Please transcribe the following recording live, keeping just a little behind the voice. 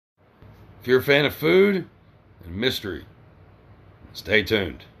If you're a fan of food and mystery, stay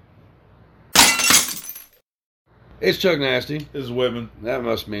tuned. It's Chuck Nasty. This is Whitman. That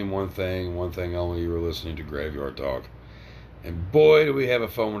must mean one thing only. You were listening to Graveyard Talk. And boy, do we have a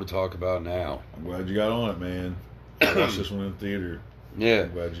fun one to talk about now. I'm glad you got on it, man. I watched this one in the theater. Yeah.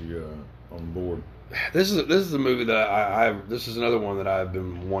 I'm glad you on board. This is a movie that this is another one that I've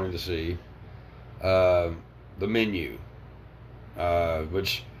been wanting to see. The Menu.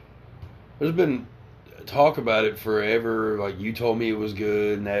 Which there's been talk about it forever. Like, you told me it was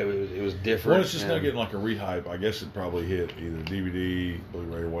good and that it was different. Well, it's just not getting like a rehype. I guess it probably hit either DVD,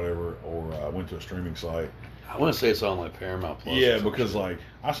 Blu-ray, or whatever, or went to a streaming site. I want to say it's on like Paramount Plus. Yeah, because like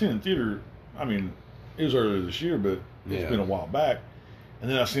I seen it in theater. I mean, it was earlier this year, but it's been a while back. And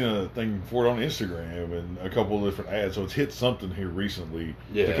then I seen a thing for it on Instagram and a couple of different ads. So it's hit something here recently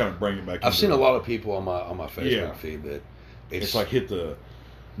to kind of bring it back. I've seen a lot of people on my Facebook feed that it's like hit the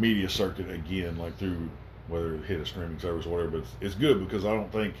media circuit again, like through whether it hit a streaming service or whatever. But it's good because I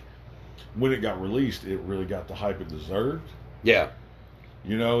don't think when it got released, it really got the hype it deserved. Yeah.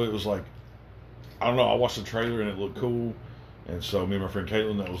 You know, it was like, I don't know, I watched the trailer and it looked cool. And so me and my friend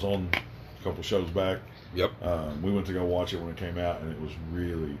Caitlin, that was on a couple shows back. Yep. We went to go watch it when it came out, and it was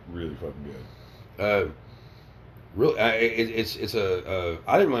really, really fucking good. Really, it's a.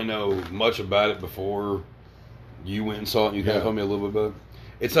 I didn't really know much about it before you went and saw it. And you kind of told me a little bit about it.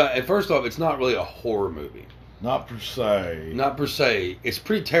 It's and first off, it's not really a horror movie. Not per se. Not per se. It's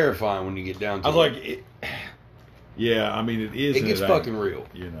pretty terrifying when you get down to it. I was like, yeah, I mean, it is. It gets fucking real.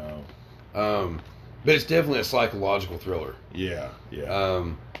 You know. But it's definitely a psychological thriller. Yeah, yeah.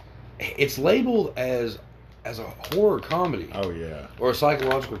 It's labeled as a horror comedy. Oh yeah. Or a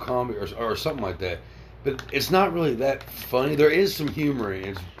psychological comedy or something like that. But it's not really that funny. There is some humor in it.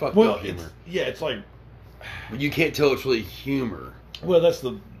 It's fucked up humor. It's like, but you can't tell it's really humor. Well,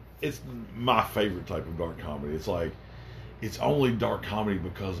 it's my favorite type of dark comedy. It's like, it's only dark comedy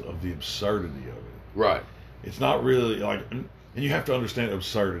because of the absurdity of it. Right. It's not really like, and you have to understand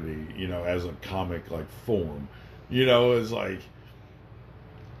absurdity, you know, as a comic like form. You know, it's like,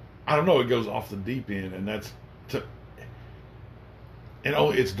 I don't know, it goes off the deep end, and it's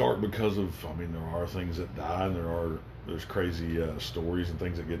dark because of, I mean, there are things that die, and there's crazy stories and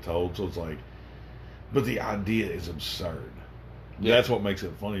things that get told, so it's like, but the idea is absurd. Yeah. That's what makes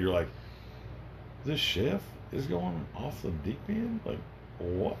it funny. You're like, this chef is going off the deep end? Like,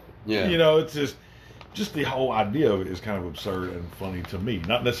 what? Yeah. You know, it's just the whole idea of it is kind of absurd and funny to me.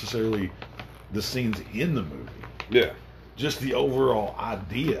 Not necessarily the scenes in the movie. Yeah. Just the overall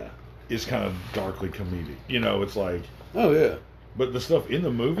idea is kind of darkly comedic. You know, it's like... Oh, yeah. But the stuff in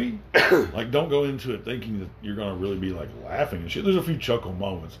the movie, like, don't go into it thinking that you're going to really be, like, laughing and shit. There's a few chuckle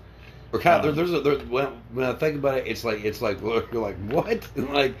moments. Or kind of, when I think about it, it's like look, you're like, what?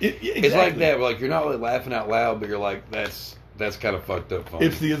 Like, exactly. It's like that. Like, you're not really laughing out loud, but you're like, that's kind of fucked up funny.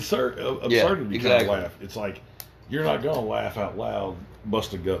 It's the absurdity kind of laugh. It's like, you're not going to laugh out loud,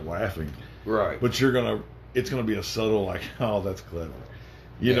 bust a gut laughing. Right. But it's going to be a subtle, like, oh, that's clever.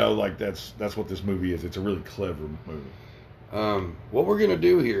 You know, like, that's what this movie is. It's a really clever movie. What we're gonna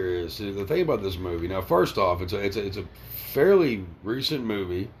do here is the thing about this movie. Now, first off, it's a fairly recent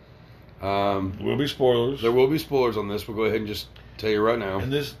movie. There will be spoilers. There will be spoilers on this. We'll go ahead and just tell you right now.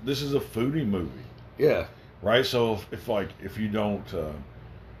 And this is a foodie movie. Yeah. Right. So if you don't,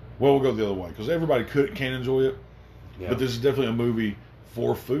 we'll go the other way because everybody can enjoy it. Yeah. But this is definitely a movie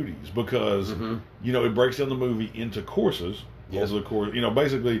for foodies because you know, it breaks down the movie into courses. Yes. Of course, you know,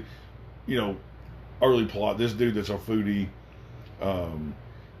 basically, you know, early plot. This dude that's a foodie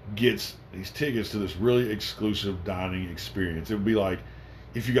gets these tickets to this really exclusive dining experience. It would be like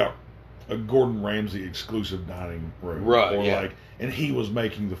if you got a Gordon Ramsay exclusive dining room, right? Or like, and he was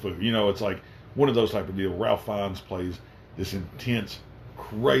making the food. You know, it's like one of those type of deal. Ralph Fiennes plays this intense,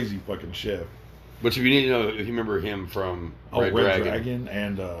 crazy fucking chef. But if you need to know, if you remember him from Red Dragon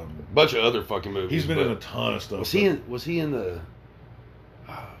and a bunch of other fucking movies. He's been in a ton of stuff. Was he in the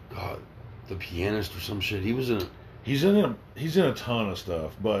The Pianist or some shit? He was in. He's in a ton of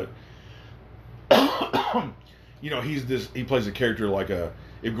stuff, but you know, he plays a character like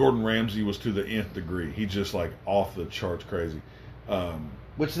if Gordon Ramsay was to the nth degree. He's just like off the charts crazy.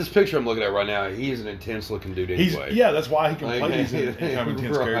 Which this picture I'm looking at right now, he is an intense looking dude anyway. That's why he can play these kind of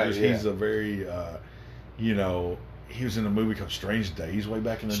intense characters. Yeah. He's a very, you know, he was in a movie called Strange Days way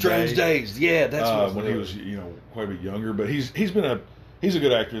back in the day. Strange Days, yeah, that's what when he was, you know, quite a bit younger. But he's a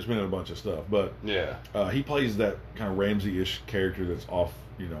good actor. He's been in a bunch of stuff. But yeah, he plays that kind of Ramsay-ish character that's off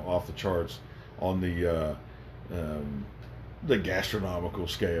the charts on the gastronomical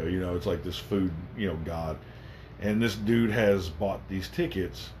scale. You know, it's like this food, you know, god. And this dude has bought these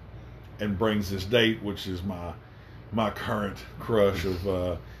tickets, and brings this date, which is my current crush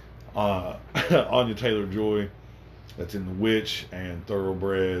of Anya Taylor-Joy. That's in The Witch and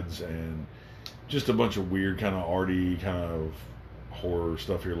Thoroughbreds and just a bunch of weird kind of arty kind of horror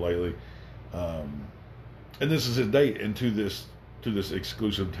stuff here lately. And this is his date into this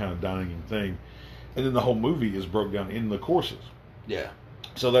exclusive kind of dining thing. And then the whole movie is broke down in the courses. Yeah.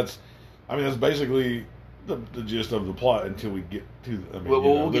 So that's basically the gist of the plot until we get to.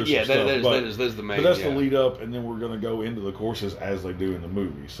 We'll get, that is the main. But that's the lead up, and then we're going to go into the courses as they do in the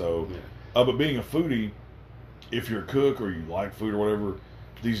movie. So, but being a foodie, if you're a cook or you like food or whatever,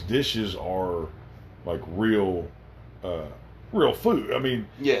 these dishes are like real food. I mean,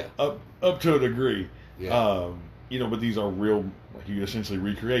 up to a degree. Yeah. But these are real. Like you essentially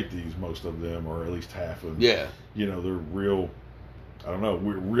recreate these, most of them, or at least half of them. Yeah. They're real. I don't know,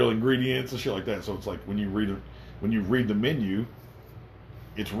 real ingredients and shit like that. So it's like when you read the menu,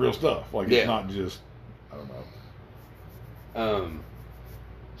 it's real stuff. Like it's not just, I don't know.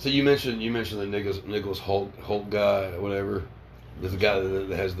 So you mentioned the Nicholas Hoult guy or whatever. There's a guy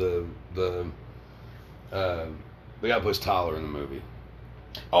that has the guy who plays Tyler in the movie.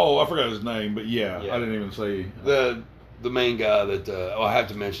 Oh, I forgot his name, but yeah. I didn't even say the main guy that. I have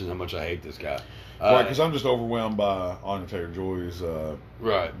to mention how much I hate this guy. Right, because I'm just overwhelmed by Anya Taylor-Joy's.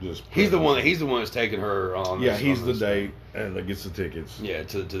 Right. Just he's the one that's taking her on. Yeah, he's the date and that gets the tickets. Yeah,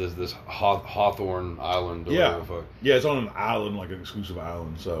 to this Hawthorne Island. Or yeah. Whatever the fuck. Yeah, it's on an island, like an exclusive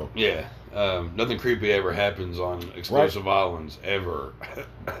island. So. Yeah. Nothing creepy ever happens on exclusive islands ever.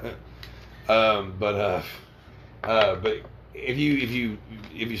 But if you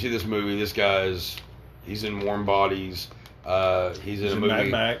see this movie, this guy's he's in Warm Bodies. He's in a movie. Mad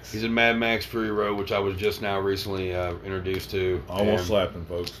Max. He's in Mad Max Fury Road, which I was just now recently introduced to. Almost slapped him,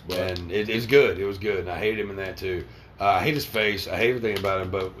 folks. But. And it's good. It was good, and I hated him in that too. I hate his face. I hate everything about him.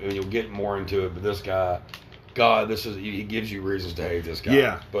 But you'll get more into it. But this guy, God, he gives you reasons to hate this guy.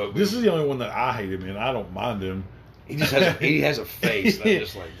 Yeah. But this is the only one that I hate him in. I don't mind him. He just has a face that's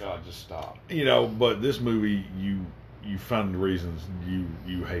just like, God, just stop. But this movie, you find the reasons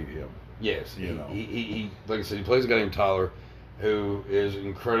you hate him. Yes, he like I said, he plays a guy named Tyler, who is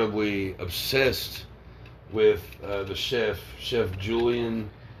incredibly obsessed with the Chef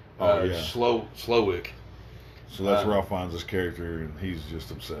Julian Slowik. So that's Ralph Fiennes' character, and he's just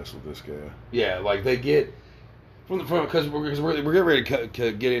obsessed with this guy. Yeah, like they get because we're getting ready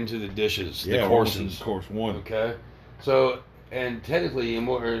to get into the dishes, the courses. Course one. Okay, so and technically,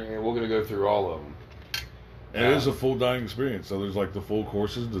 we're going to go through all of them. And it is a full dining experience. So there's like the full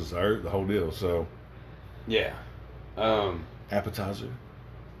courses, dessert, the whole deal. So, yeah. Appetizer.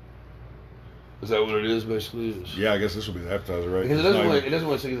 Is that what it is? Basically. Yeah, I guess this will be the appetizer, right? Because it doesn't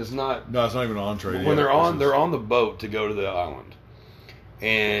want to say it's not. No, it's not even an entree. When they're on the boat to go to the island,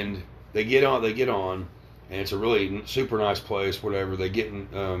 and they get on, and it's a really super nice place. Whatever, they get in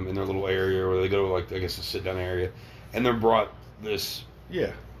their little area, or they go to like I guess a sit down area, and they're brought this.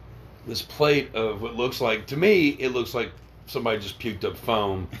 Yeah. This plate of what looks like, to me, it looks like somebody just puked up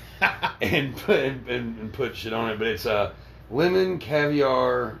foam and put shit on it. But it's lemon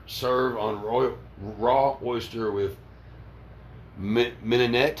caviar served on raw oyster with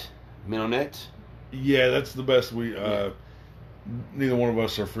mignonette. Yeah, that's the best neither one of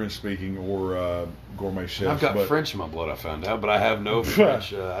us are French speaking or gourmet chefs. I've got French in my blood, I found out, but I have no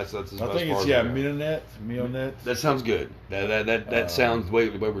French. That's I think it's mignonette. That sounds good. That sounds the way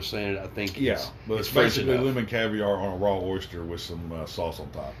we're saying it. I think but it's basically lemon caviar on a raw oyster with some sauce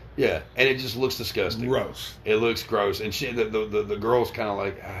on top. Yeah, and it just looks disgusting. Gross. It looks gross, and the girl's kind of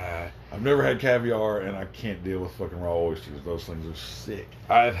like. I've never had caviar, and I can't deal with fucking raw oysters. Those things are sick.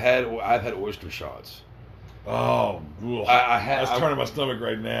 I've had oyster shots. Oh, that's turning my stomach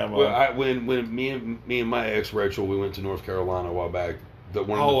right now. Well, when me and my ex Rachel, we went to North Carolina a while back. It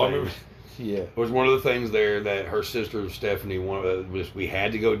was one of the things there that her sister Stephanie we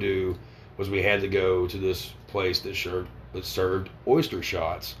had to go to this place that served oyster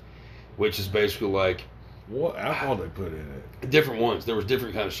shots, which is basically like what alcohol they put in it. Different ones. There was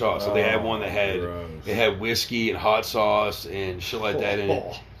different kind of shots. So they had one that had whiskey and hot sauce and shit like that in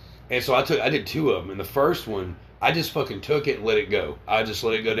it. And so I did two of them. And the first one, I just fucking took it and let it go. I just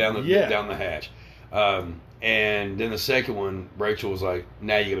let it go down the hatch. And then the second one, Rachel was like,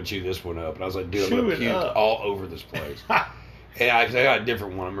 "Now you got to chew this one up." And I was like, "Dude, I'm gonna puke all over this place." And I got a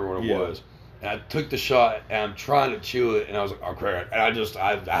different one. I remember what it was. And I took the shot and I'm trying to chew it, and I was like, "Oh crap!" And I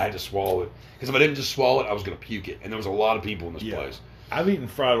had to swallow it because if I didn't just swallow it, I was gonna puke it. And there was a lot of people in this place. I've eaten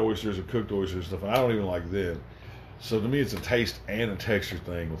fried oysters and cooked oysters and stuff, and I don't even like them. So to me, it's a taste and a texture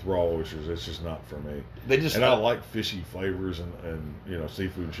thing with raw oysters. It's just not for me. They just And I like fishy flavors and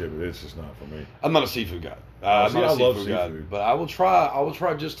seafood and shit, but it's just not for me. I'm not a seafood guy. See, I love seafood. But I will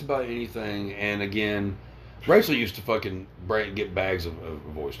try just about anything. And again, Rachel used to fucking get bags of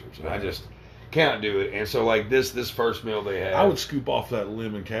oysters, and I just cannot do it. And so like this first meal they had, I would scoop off that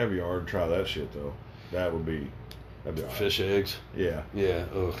lemon caviar and try that shit though. That'd be all right. fish eggs. Yeah. Yeah.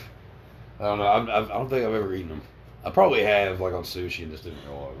 Ugh. I don't know. I don't think I've ever eaten them. I probably have, like on sushi, and just didn't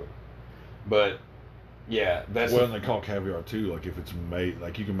know of it. But yeah, that's well, and they call caviar too. Like if it's made,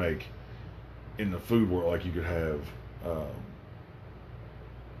 like you can make in the food world, like you could have, I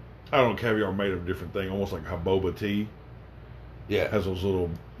don't know, caviar made of a different thing, almost like how boba tea. Yeah, has those little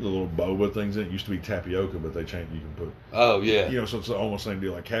boba things in it. It used to be tapioca, but they changed. You can put. Oh yeah. So it's almost the same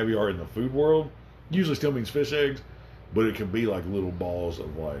deal. Like caviar in the food world usually still means fish eggs, but it can be like little balls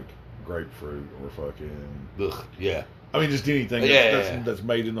of like grapefruit or fucking. Ugh, yeah. I mean, just anything that's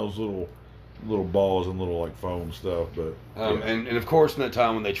made in those little balls and little like foam stuff. But and of course, in that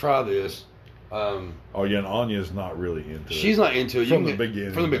time when they try this, and Anya's not really into it. She's not into it from the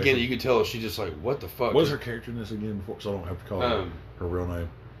beginning. From the beginning, you can tell she's just like, what the fuck? What's her character in this again? Before, so I don't have to call her real name.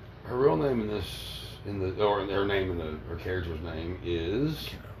 Her real name her character's name is.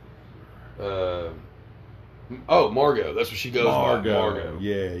 Margot. That's what she goes by. Margot.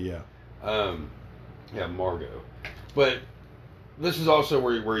 Yeah. Yeah, Margot. But this is also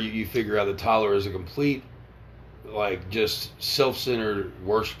where you figure out that Tyler is a complete, like, just self-centered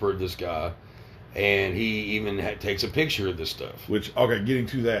worshiper of this guy, and he even takes a picture of this stuff. Which, okay, getting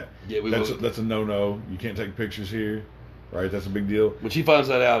to that, that's a no-no. You can't take pictures here, right? That's a big deal. Which he finds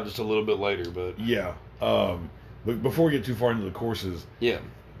that out just a little bit later, but yeah. But before we get too far into the courses, yeah,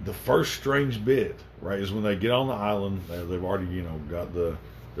 the first strange bit, right, is when they get on the island. They've already,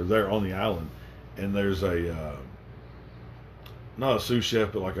 they're there on the island, and there's not a sous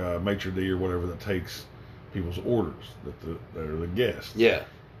chef, but like a maitre d' or whatever that takes people's orders that are the guests. Yeah.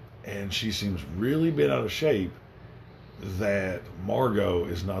 And she seems really bent out of shape that Margot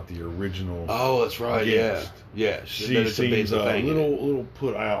is not the original. Oh, that's right. Guest. Yeah. She seems a little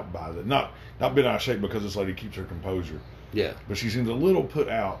put out by that. Not bent out of shape because this lady keeps her composure. Yeah. But she seems a little put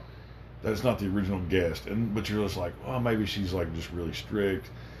out that it's not the original guest. But you're just like, well, maybe she's like just really strict,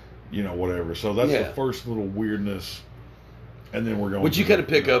 whatever. So that's the first little weirdness. And then we're going. Which you kind of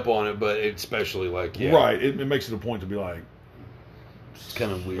pick up on it, but especially like right. It makes it a point to be like, it's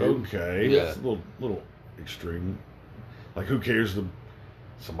kind of weird. Okay, yeah, it's a little extreme. Like, who cares?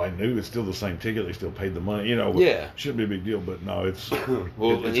 Somebody knew it's still the same ticket. They still paid the money. Yeah, shouldn't be a big deal. But no, it's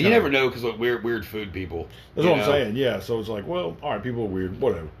well. You never know because weird food people. That's what I'm saying. Yeah, so it's like, well, all right, people are weird.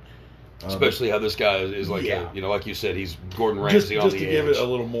 Whatever. Especially how this guy is like, like you said, he's Gordon Ramsay on the edge. Just to give it a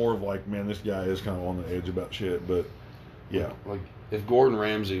little more of like, man, this guy is kind of on the edge about shit, but. Yeah, like if Gordon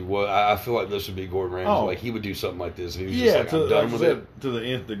Ramsay was, I feel like this would be Gordon Ramsay. Like he would do something like this. If he was just like, I'm done with it. To the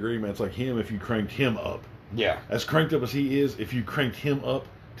nth degree, man. It's like him if you cranked him up. Yeah, as cranked up as he is, if you cranked him up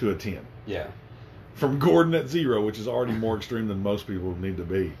to a 10. Yeah, from Gordon at 0, which is already more extreme than most people need to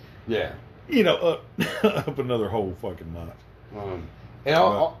be. Yeah, up another whole fucking notch. And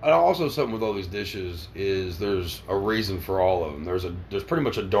also something with all these dishes is there's a reason for all of them. There's pretty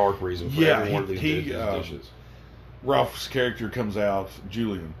much a dark reason for every one of these dishes. Ralph's character comes out,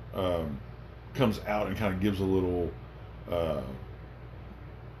 Julian, comes out and kind of gives a little, a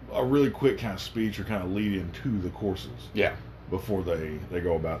really quick kind of speech or kind of lead into the courses. Yeah. Before they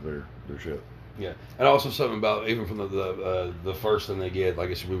go about their shit. Yeah. And also something about, even from the first thing they get, I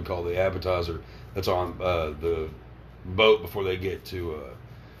guess we would call the appetizer, that's on the boat before they get to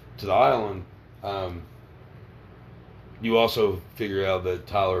the island. You also figure out that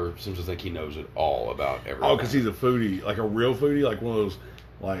Tyler seems to think he knows it all about everything. Oh, because he's a foodie, like a real foodie, like one of those,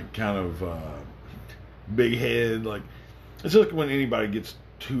 like kind of big head. Like it's like when anybody gets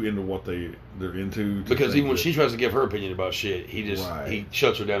too into what they're into. Because even when she tries to give her opinion about shit, he just he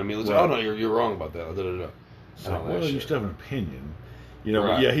shuts her down immediately. Right. Oh no, you're wrong about that. Da, da, da. So, well, you still have an opinion,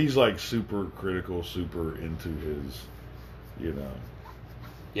 Right. Yeah, he's like super critical, super into his,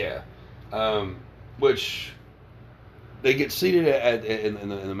 Yeah, which. They get seated in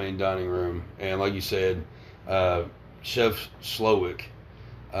the main dining room, and like you said, Chef Slowick,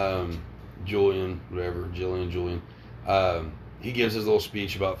 Julian, he gives his little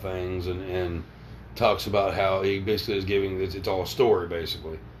speech about things and talks about how he basically is giving it's all a story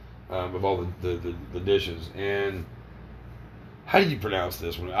basically of all the dishes. And how do you pronounce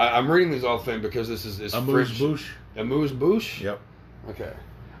this one? I'm reading these off thing because this is amuse-bouche. Amuse-bouche? Yep. Okay.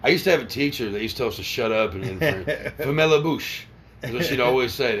 I used to have a teacher that used to tell us to shut up and Famela bouche. That's what she'd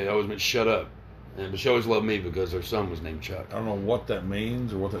always say. They always meant shut up. But she always loved me because her son was named Chuck. I don't know what that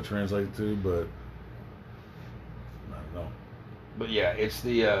means or what that translates to, but I don't know. But yeah, it's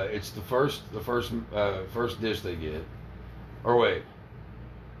the first dish they get. Or wait,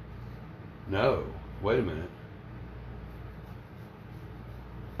 no, wait a minute.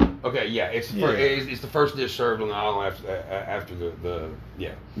 Okay, yeah, it's the first dish served on the island after the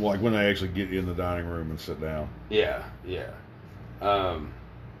yeah. Like when they actually get in the dining room and sit down. Yeah.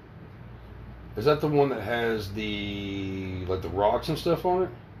 Is that the one that has the rocks and stuff on it?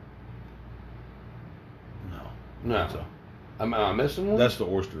 No. So. Am I missing one? That's the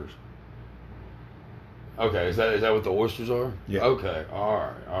oysters. Okay, is that what the oysters are? Yeah. Okay,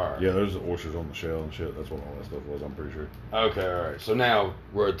 all right. Yeah, there's the oysters on the shell and shit. That's what all that stuff was, I'm pretty sure. Okay, all right. So now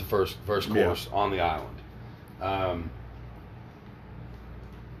we're at the first course on the island. All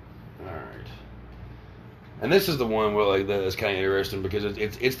right. And this is the one where that's kind of interesting because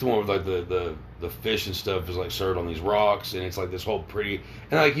it's the one with like the fish and stuff is like served on these rocks, and it's like this whole pretty,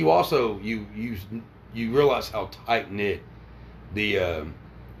 and like you also you realize how tight knit the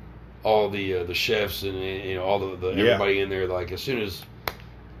all the chefs and all the everybody in there, like as soon as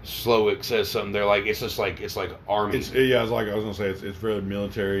Slowick says something, they're like it's like army. I was gonna say it's very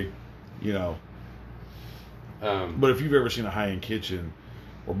military, you know. But if you've ever seen a high-end kitchen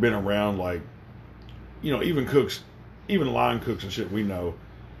or been around like, you know, even cooks, even line cooks and shit, we know,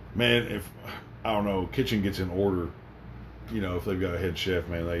 man, if I don't know, kitchen gets in order, you know, if they've got a head chef,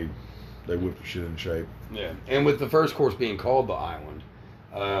 man, they whip the shit in shape. Yeah, and with the first course being called the island,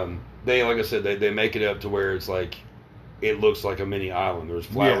 they, like I said, they make it up to where it's like it looks like a mini island. There's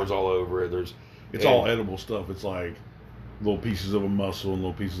flowers all over it. It's all edible stuff. It's like little pieces of a mussel and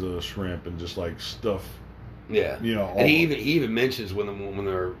little pieces of a shrimp and just like stuff. Yeah, you know. And he even mentions when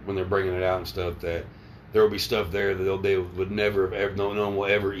they're bringing it out and stuff that there will be stuff there that they would never have ever, no one will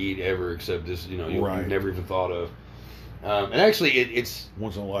ever eat ever except this. You know, you've never even thought of. And actually, it's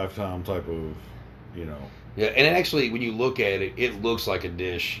once in a lifetime type of, you know. Yeah, and actually, when you look at it, it looks like a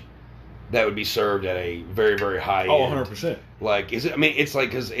dish that would be served at a very, very high end. 100%. Like, is it? I mean, it's like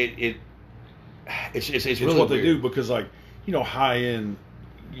because it's really what weird. They do because, like, you know, high end,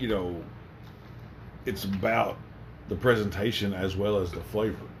 you know, it's about the presentation as well as the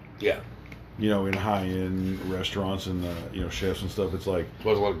flavor. Yeah. You know, in high end restaurants and you know, chefs and stuff, it's like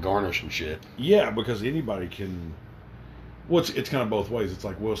there's a lot of garnish and shit. Yeah, because anybody can. Well, it's kind of both ways. It's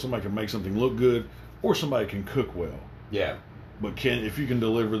like, well, somebody can make something look good, or somebody can cook well. Yeah. But if you can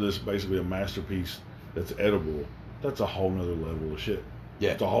deliver this basically a masterpiece that's edible, that's a whole nother level of shit.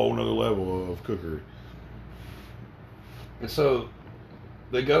 Yeah. It's a whole nother level of cookery. And so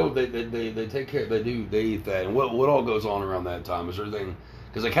they take care, they eat that. And what all goes on around that time? Is there anything,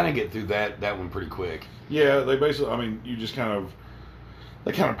 because they kind of get through that one pretty quick. Yeah, they basically, I mean, you just kind of,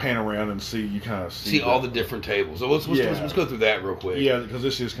 they kind of pan around and see all the different tables. So let's go through that real quick. Yeah, because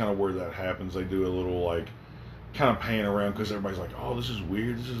this is kind of where that happens. They do a little like kind of pan around because everybody's like, "Oh, this is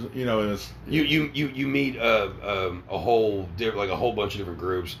weird." This is, you know, and it's you meet a whole bunch of different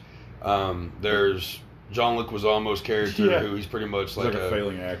groups. There's John Leguizamo's character, who he's pretty much like a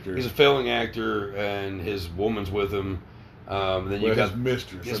failing actor. He's a failing actor, and his woman's with him. Then you got his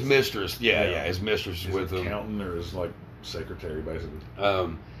mistress. His mistress, his mistress is with him. His accountant or his like secretary, basically.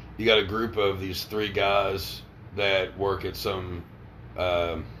 You got a group of these three guys that work at some,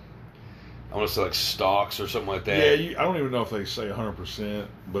 I want to say like stocks or something like that. Yeah, I don't even know if they say 100%,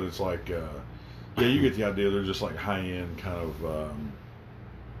 but it's like, you get the idea. They're just like high end kind of,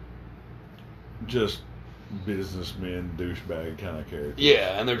 just businessmen, douchebag kind of characters.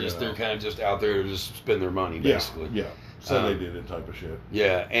 Yeah, and they're kind of just out there to just spend their money, basically. Yeah. So they did it type of shit.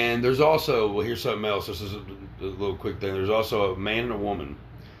 Yeah, and there's also, well, here's something else. This is a little quick thing. There's also a man and a woman,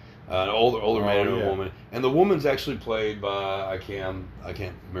 an older man and a woman, and the woman's actually played by I can't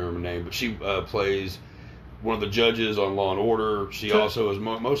remember her name, but she plays one of the judges on Law and Order. She also is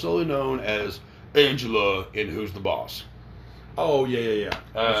mostly known as Angela in Who's the Boss. Oh yeah.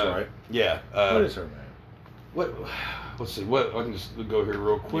 That's right. Yeah. What is her name? What? Let's see. What I can just go here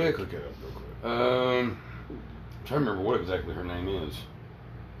real quick. Yeah, click it up real quick. I'm trying to remember what exactly her name is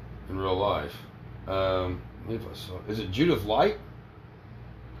in real life. If I saw, is it Judith Light?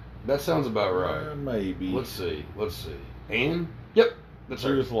 That sounds about right. Maybe. Let's see. Anne? Yep. That's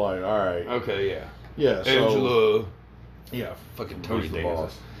Judith her. Light. All right. Okay. Yeah. Yeah. Angela. Yeah. Fucking Tony the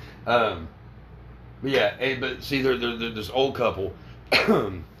Danza. boss. But yeah. But see, there's this old couple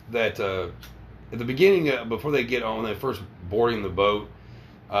that at the beginning, before they get on, when they first boarding the boat,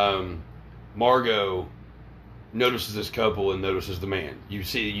 Margot notices this couple and notices the man. They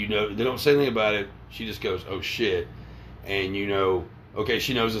don't say anything about it. She just goes, "Oh shit," and Okay,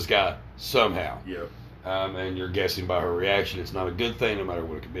 she knows this guy somehow. Yep. And you're guessing by her reaction. It's not a good thing, no matter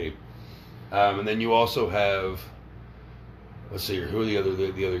what it could be. And then you also have, let's see here, who are the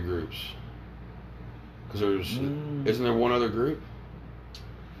other groups? Because isn't there one other group?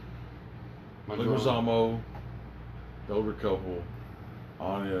 Leguizamo, the older couple,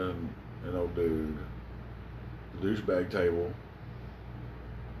 Anya and old dude, the douchebag table.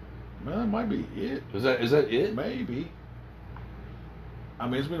 Man, that might be it. Is that it? Maybe. I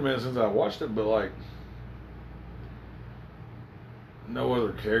mean, it's been a minute since I watched it, but like, no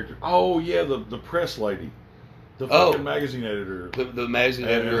other character. Oh yeah, the press lady, the fucking magazine editor, the magazine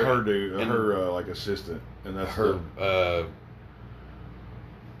editor, and her dude, and her like assistant, and that's her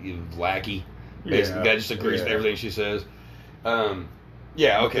lackey. Basically, guy just agrees with everything she says.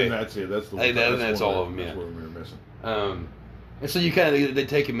 Yeah, okay. And that's it. That's that's all of them. That's Yeah. what we were missing. And so you kind of they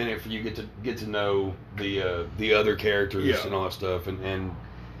take a minute for you get to know the other characters and all that stuff, and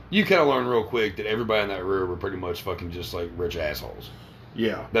you kind of learn real quick that everybody in that room are pretty much fucking just like rich assholes.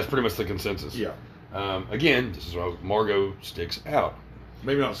 Yeah, that's pretty much the consensus. Yeah. Again, this is why Margot sticks out.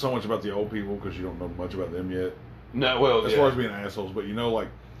 Maybe not so much about the old people because you don't know much about them yet. No, well, as far as being assholes, but you know, like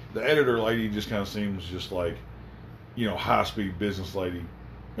the editor lady just kind of seems just like, you know, high speed business lady.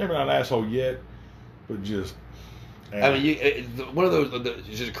 Maybe not an asshole yet, but just. I mean, one of those.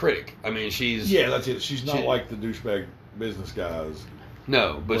 She's a critic. I mean, she's that's it. She's not like the douchebag business guys.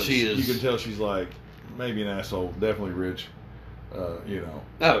 No, but she is. You can tell she's like maybe an asshole, definitely rich. You know.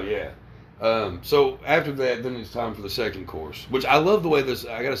 Oh yeah. So after that, then it's time for the second course, which I love the way this.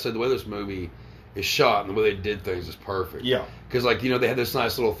 I gotta say, the way this movie is shot and the way they did things is perfect. Yeah. Because like they had this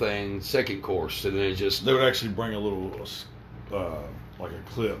nice little thing, second course, and then it just they would actually bring a little like a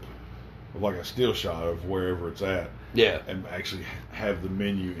clip of like a still shot of wherever it's at. Yeah. And actually have the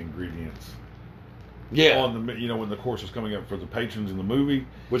menu ingredients. Yeah. On the when the course was coming up for the patrons in the movie,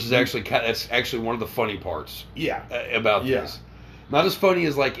 which is that's actually one of the funny parts. Yeah. About this. Not as funny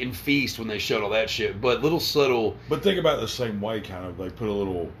as like in Feast when they showed all that shit, but little subtle. But think about it the same way, kind of. They put a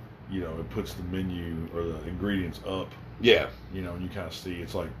little, it puts the menu or the ingredients up. Yeah. And you kind of see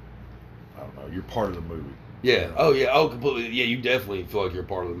it's like, I don't know, you're part of the movie. Yeah. Oh yeah. Oh, completely. Yeah, you definitely feel like you're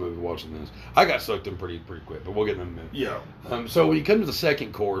part of the movie watching this. I got sucked in pretty quick, but we'll get in a minute. Yeah. So when you come to the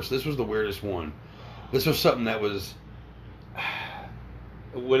second course, this was the weirdest one. This was something that was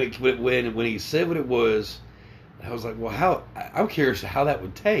when he said what it was. I was like, well, I'm curious how that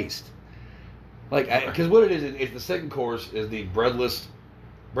would taste. Like, because what it is the second course is the breadless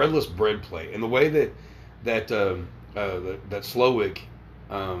bread plate, and the way that Slowick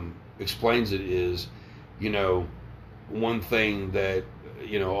explains it is, one thing that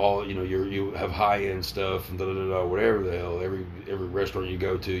you have high end stuff and whatever the hell. Every restaurant you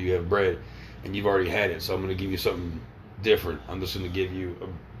go to, you have bread, and you've already had it. So I'm going to give you something different. I'm just going to give you a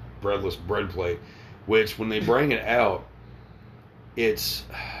breadless bread plate. Which, when they bring it out, it's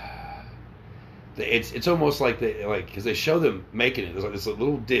almost like because they show them making it. There's like this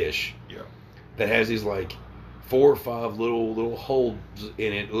little dish, that has these like 4 or 5 little holes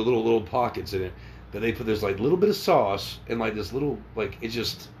in it, little pockets in it that they put. There's like a little bit of sauce and like this little it's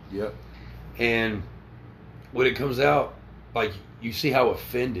just And when it comes out, like you see how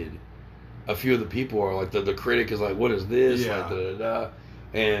offended a few of the people are. Like the critic is like, "What is this?" Like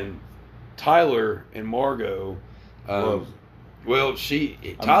and Tyler and Margot, Tyler loves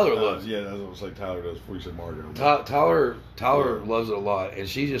it. Yeah, that's what I was like. Tyler does before you said Margot. Tyler loves it a lot, and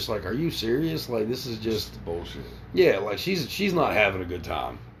she's just like, "Are you serious? Like this is just bullshit." Yeah, like she's not having a good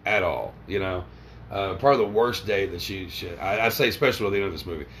time at all. Probably the worst date that I say, especially at the end of this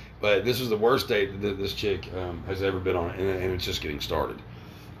movie. But this is the worst date that this chick has ever been on, and it's just getting started.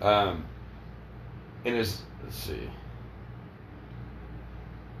 And let's see.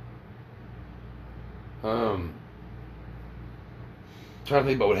 Trying to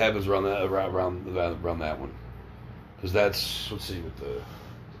think about what happens around that one, because that's let's see with the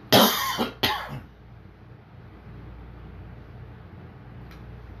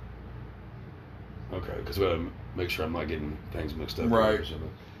okay, because we gotta make sure I'm not getting things mixed up, right?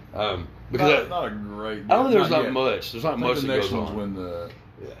 Because not a great. I don't think there's much. There's not much that goes on. When the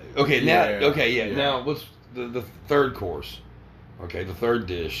now what's the third course? Okay, the third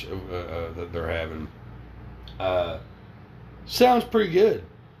dish that they're having sounds pretty good.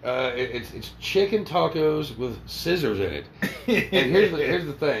 It's chicken tacos with scissors in it. And here's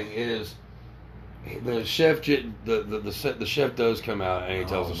the thing is the chef the chef does come out and he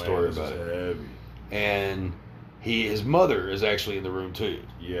tells a story about it. Heavy. And his mother is actually in the room too.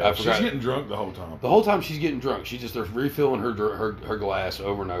 Yeah, I forgot. She's getting drunk the whole time. The whole time she's getting drunk. She's just refilling her glass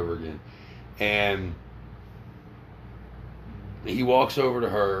over and over again, and he walks over to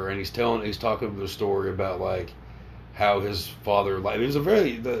her and he's talking the story about like how his father, like, it was a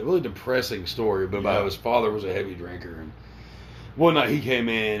really depressing story, but about how his father was a heavy drinker, and one night he came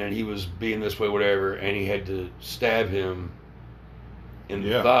in and he was being this way, whatever, and he had to stab him in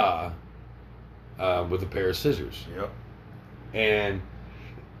the thigh with a pair of scissors. Yep. And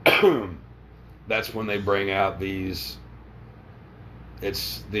that's when they bring out these.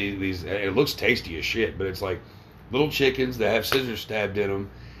 It looks tasty as shit, but it's like little chickens that have scissors stabbed in them,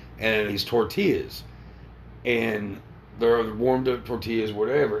 and these tortillas, and they're warmed up tortillas,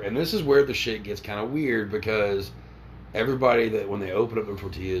 whatever. And this is where the shit gets kind of weird, because everybody, that when they open up the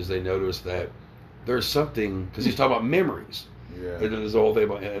tortillas, they notice that there's something, because he's talking about memories. Yeah. And there's the whole thing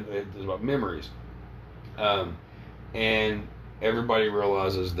about memories, and everybody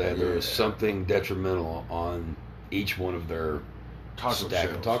realizes that there is something detrimental on each one of their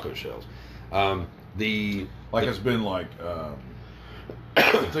of taco shells. It's been like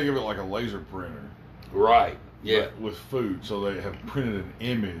think of it like a laser printer, right? Yeah, with food. So they have printed an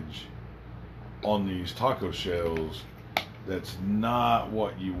image on these taco shells that's not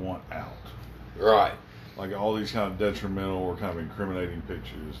what you want out. Right. Like all these kind of detrimental or kind of incriminating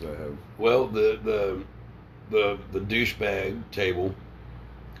pictures that have. Well, the douchebag table,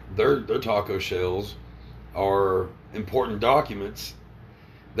 their taco shells are important documents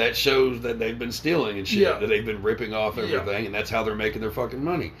that shows that they've been stealing and shit, that they've been ripping off everything, and that's how they're making their fucking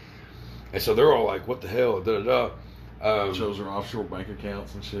money. And so they're all like, "What the hell?" Da da da. Shows their offshore bank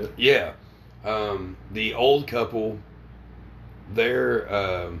accounts and shit. Yeah. The old couple,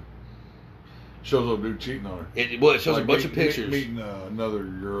 they're shows a dude cheating on her. It shows like a bunch of pictures meeting another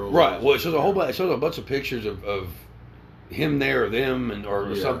girl. Right. Well, it shows a bunch of pictures of him there or them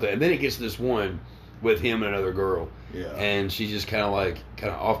or something, and then it gets to this one with him and another girl. Yeah. And she's just kind of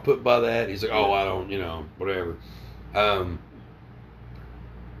off put by that. He's like, "Oh, I don't, whatever."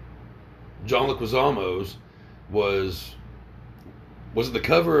 John Leguizamo's was it the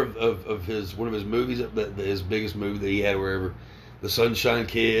cover of his one of his movies, his biggest movie that he had, wherever, The Sunshine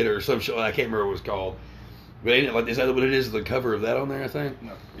Kid or some show, I can't remember what it's called. But ain't it like, is that what it is? The cover of that on there, I think.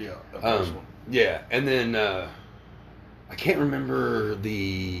 No, yeah, that one. Yeah, and then I can't remember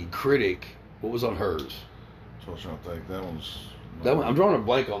the critic. What was on hers? So I was trying to think. That one. I'm drawing a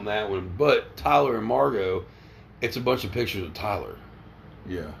blank on that one. But Tyler and Margot, it's a bunch of pictures of Tyler.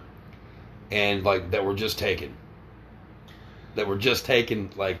 Yeah. And like that were just taken.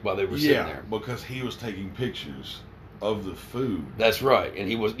 Like while they were sitting there. Because he was taking pictures of the food. That's right, and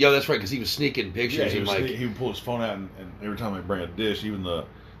he was that's right, because he was sneaking pictures. Yeah, he would pull his phone out, and every time they bring a dish, even the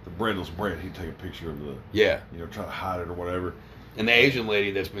breadless bread, he'd take a picture of the try to hide it or whatever. And the Asian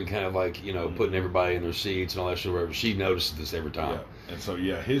lady that's been kind of like putting everybody in their seats and all that shit, whatever, she notices this every time. Yeah. And so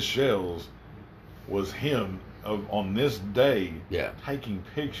his shells was him on this day taking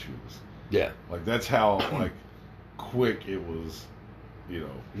pictures. Yeah, like that's how like quick it was,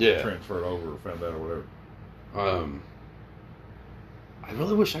 transferred over or found out or whatever. I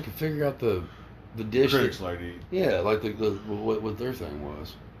really wish I could figure out the dish. Critics lady. Yeah, like what their thing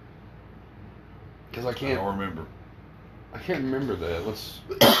was. Because I can't remember. I can't remember that. Let's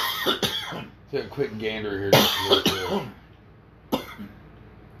take a quick gander here. Just to look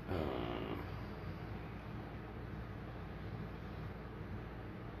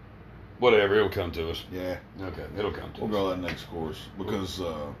whatever, it'll come to us. Yeah. Okay, it'll come to us. We'll go that next course because.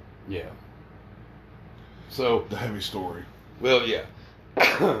 So the heavy story. Well, yeah.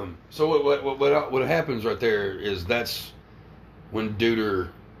 So what happens right there is that's when Duder,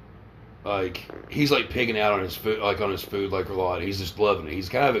 like, he's like pigging out on his food, like a lot. He's just loving it. He's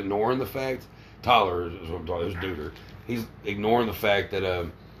kind of ignoring the fact. Tyler is what I'm talking. It's Duder. He's ignoring the fact that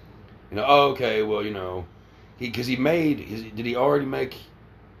okay, well, did he already make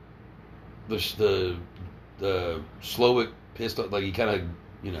the Slowick pistol? Like he kind of.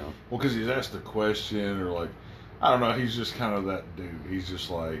 Well, because he's asked a question or like, I don't know. He's just kind of that dude. He's just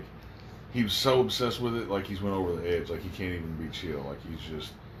like, he was so obsessed with it, like he's went over the edge. Like he can't even be chill. Like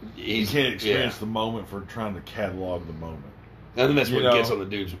he can't experience the moment for trying to catalog the moment. And then that's what gets on the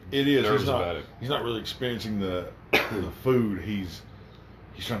dude's nerves about it. He's not really experiencing the food. He's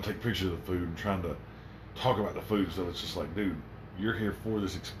trying to take pictures of the food and trying to talk about the food. So it's just like, dude, you're here for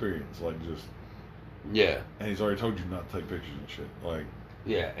this experience. Like just And he's already told you not to take pictures and shit. Like.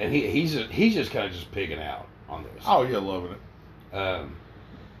 Yeah, and he's just kind of just pigging out on this. Oh yeah, loving it.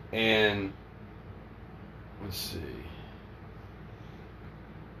 And let's see.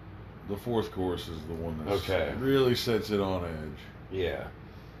 The fourth course is the one that really sets it on edge. Yeah.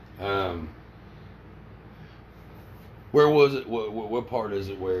 Where was it? What part is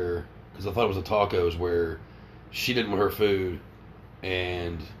it where? Because I thought it was the tacos where she didn't want her food,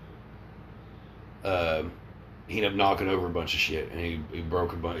 and he ended up knocking over a bunch of shit, and he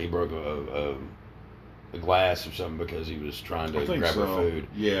broke a glass or something because he was trying to grab her food.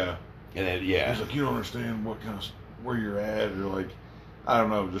 Yeah. And then He's like, you don't understand where you're at, or like, I don't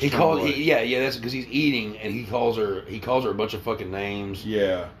know. Just that's because he's eating, and he calls her a bunch of fucking names.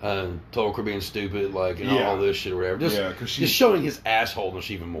 Yeah. Told her being stupid, like, and all this shit or whatever. Just showing his assholeness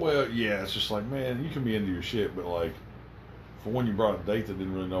even more. Well, yeah, it's just like, man, you can be into your shit, but like, for when you brought a date that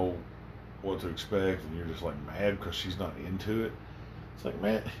didn't really know what to expect, and you're just like mad because she's not into it. It's like,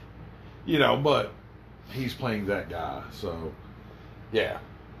 man, but he's playing that guy, so yeah.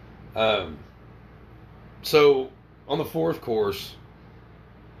 So on the fourth course,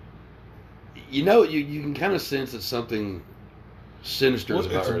 you can kind of sense that something sinister is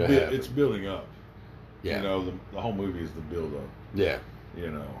about to happen. It's building up. Yeah. The whole movie is the build up. Yeah.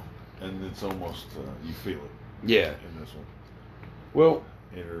 And it's almost you feel it. Yeah. In this one. Well,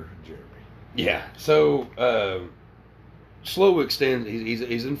 enter Jeremy. Yeah. So Slowick stands.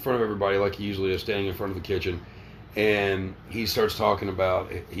 He's in front of everybody like he usually is, standing in front of the kitchen, and he starts talking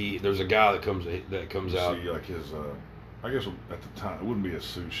about there's a guy that comes out. See, like his, I guess at the time it wouldn't be a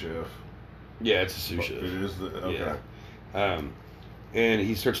sous chef. Yeah, it's a sous chef. It is okay. Yeah. And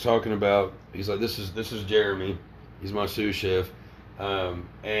he starts talking about. He's like, this is Jeremy. He's my sous chef.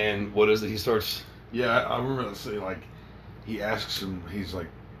 And what is it? He starts. Yeah, I remember saying, like, he asks him. He's like,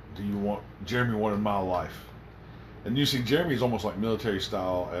 Jeremy wanted my life. And you see, Jeremy's almost like military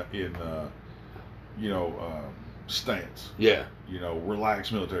style in, stance. Yeah.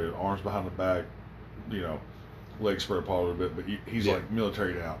 Relaxed military, arms behind the back, legs spread apart a little bit, but he's like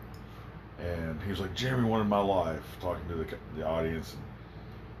militaried out. And he was like, Jeremy wanted my life, talking to the audience.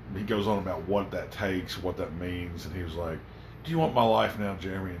 And he goes on about what that takes, what that means. And he was like, do you want my life now,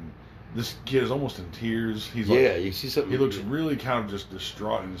 Jeremy? And this kid is almost in tears. He's like, you see something. He looks really kind of just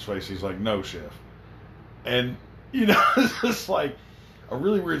distraught in his face. He's like, no, chef. And, it's just like a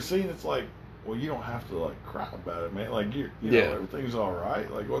really weird scene. It's like, well, you don't have to, like, cry about it, man. Like, you know, everything's all right.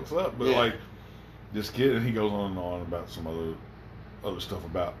 Like, what's up? But, like, this kid, and he goes on and on about some other stuff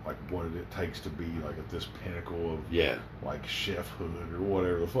about, like, what it takes to be, like, at this pinnacle of, like, chefhood or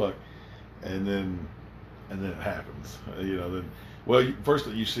whatever the fuck. And then it happens. First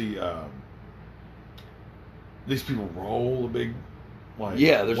you see these people roll a big, like,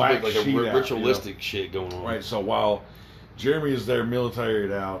 there's a big, like, a sheet ritualistic shit going on. Right, so while Jeremy is there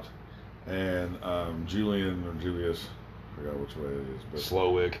militaried out, and Julian or Julius, I forgot which way it is, but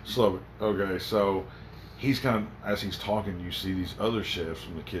Slowick. Okay, so he's kind of, as he's talking, you see these other chefs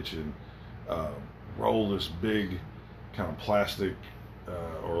from the kitchen roll this big kind of plastic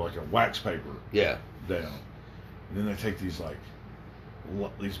or like a wax paper down. And then they take these like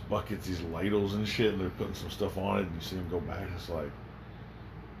these buckets, these ladles and shit, and they're putting some stuff on it, and you see them go back. It's like,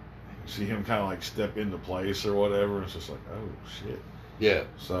 you see him kind of like step into place or whatever. And it's just like, oh shit. Yeah.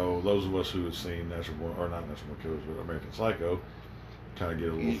 So those of us who have seen not Natural Born Killers, but American Psycho, kind of get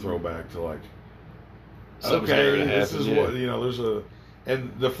a little throwback to like, okay, this is what, there's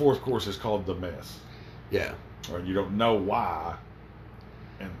and the fourth course is called The Mess. Yeah. Right, you don't know why,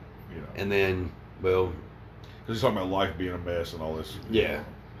 and and then, well, because he's talking about life being a mess and all this. Yeah.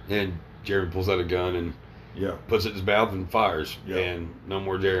 And Jeremy pulls out a gun and puts it in his mouth and fires, and no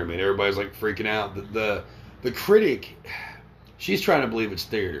more Jeremy. And everybody's like freaking out. The critic, she's trying to believe it's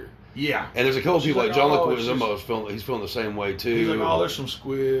theater. Yeah. And there's a couple people like John LaQuinn he's feeling the same way too. He's like, oh, there's some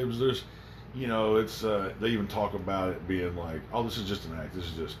squibs. There's, it's they even talk about it being like, oh, this is just an act. This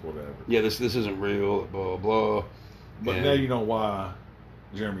is just whatever. Yeah, this isn't real. Blah blah. But now you know why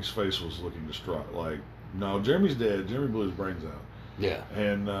Jeremy's face was looking distraught. Like, no, Jeremy's dead. Jeremy blew his brains out. Yeah.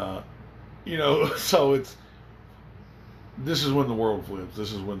 And so this is when the world flips.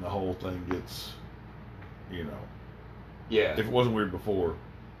 This is when the whole thing gets, Yeah. If it wasn't weird before,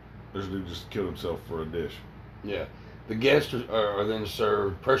 this dude just killed himself for a dish. Yeah. The guests are then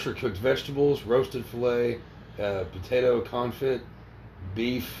served pressure cooked vegetables, roasted filet, potato confit,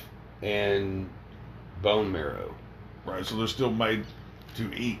 beef, and bone marrow. Right, so they're still made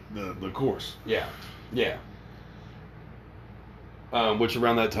to eat the course. Yeah. Yeah. Which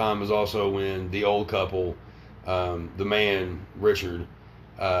around that time is also when the old couple, the man, Richard,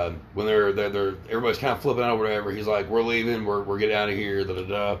 when they're everybody's kind of flipping out or whatever, he's like, we're leaving, we're getting out of here, da da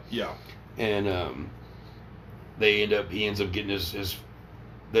da. Yeah. And he ends up getting his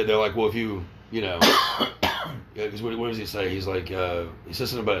they're like, well, if you because what does he say? He's like, he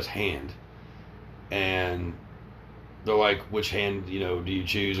says something about his hand, and they're like, which hand, do you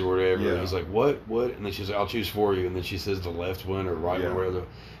choose or whatever? Yeah. And he's like, what? And then she's like, I'll choose for you. And then she says the left one or right one or whatever.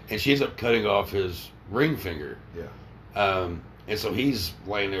 And she ends up cutting off his ring finger. Yeah. And so he's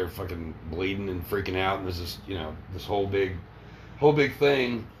laying there fucking bleeding and freaking out, and there's this, this whole big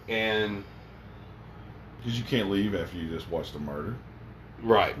thing, and because you can't leave after you just watched a murder,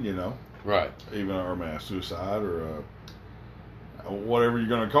 right, right, even or mass suicide or whatever you're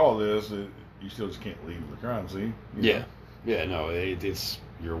going to call this, you still just can't leave the crime scene. Yeah, no, it's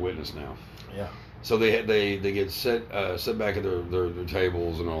you're a witness now. Yeah. So they get set back at their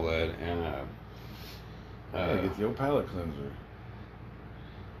tables and all that, and get the old palate cleanser.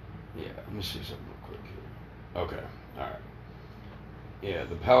 Yeah, let me see something real quick here. Okay, all right. Yeah,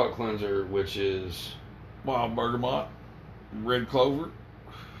 the palate cleanser, which is wild bergamot, red clover.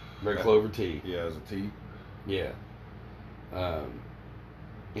 Red clover tea. Yeah, as a tea. Yeah.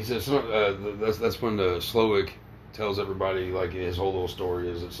 He says that's when the Slowick tells everybody, like, his whole little story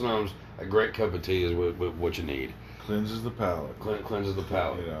is that sometimes a great cup of tea is what you need. Cleanses the palate. Cleanses the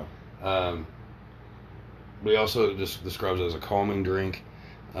palate. But he also just describes it as a calming drink,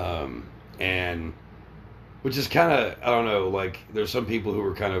 and which is kind of, I don't know, like, there's some people who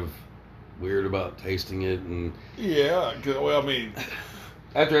are kind of weird about tasting it, and yeah, well, I mean,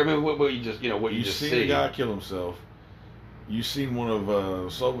 what you just you just seen see a guy kill himself. You seen one of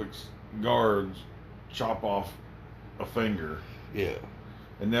Slowick's guards chop off a finger. Yeah.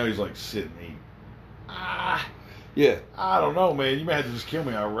 And now he's like, sit and eat. Yeah. I don't know, man. You may have to just kill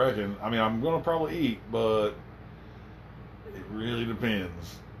me, I reckon. I mean, I'm going to probably eat, but it really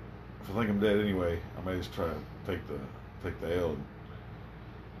depends. If I think I'm dead anyway, I may just try to take the L and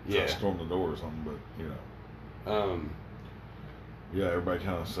try to storm the door or something, but, yeah, everybody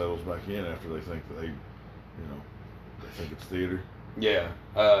kind of settles back in after they think that they think it's theater. Yeah.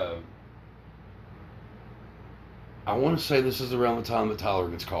 I want to say this is around the time that Tyler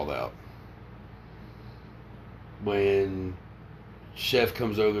gets called out. When Chef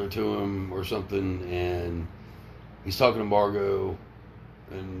comes over to him or something, and he's talking to Margot,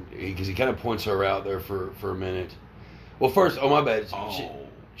 and because he kind of points her out there for a minute. Well, first, my bad.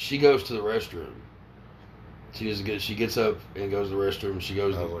 She goes to the restroom. She gets up and goes to the restroom. She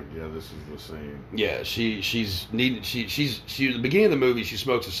goes. I was like, yeah, this is the scene. Yeah, she's at the beginning of the movie. She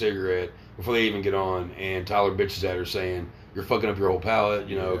smokes a cigarette before they even get on, and Tyler bitches at her saying, "You're fucking up your whole palate,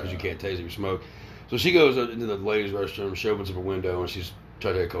 because you can't taste it, you smoke." So she goes into the ladies' restroom. She opens up a window, and she's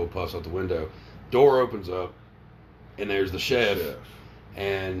trying to take cold puffs out the window. Door opens up, and there's the chef.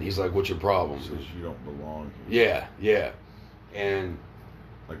 And he's like, "What's your problem?" He says, "You don't belong here." Yeah, and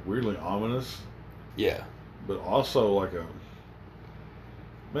like weirdly ominous. Yeah. But also like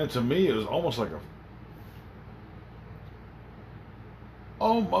to me it was almost like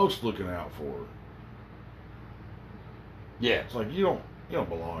almost looking out for her. Yeah. It's like you don't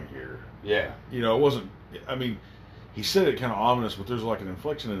belong here. Yeah. It wasn't, I mean, he said it kind of ominous, but there's like an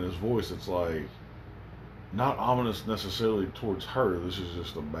inflection in his voice that's like not ominous necessarily towards her. This is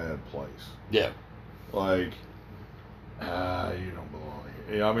just a bad place. Yeah. Like, you don't belong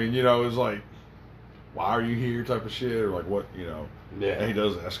here. I mean, it's like, why are you here type of shit, or like what, Yeah. And he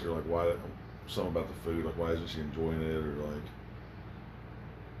does ask her like why, something about the food, like why isn't she enjoying it, or like.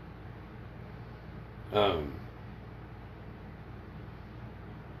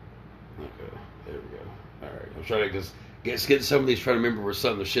 Okay, there we go. All right, I'm trying to get some of these. Trying to remember where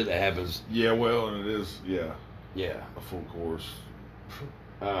some of the shit that happens. Yeah, well, and it is, yeah, a full course.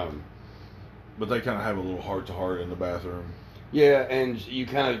 But they kind of have a little heart to heart in the bathroom. Yeah, and you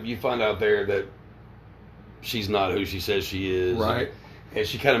find out there that she's not who she says she is, right? And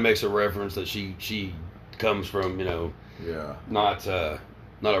she kind of makes a reference that she comes from, not a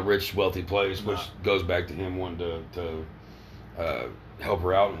rich, wealthy place, which goes back to him wanting to help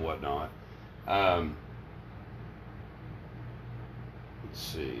her out and whatnot. Let's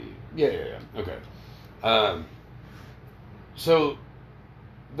see. Yeah. Okay. So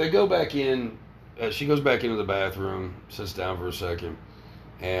they go back in. She goes back into the bathroom, sits down for a second,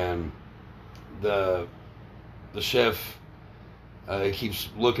 and the chef keeps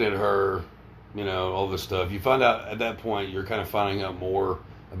looking at her, all this stuff. You find out at that point, you're kind of finding out more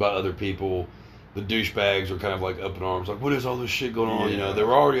about other people. The douchebags are kind of like up in arms, like, what is all this shit going on? Yeah. They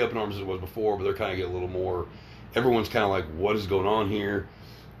were already up in arms as it was before, but they're kind of getting a little more. Everyone's kind of like, what is going on here?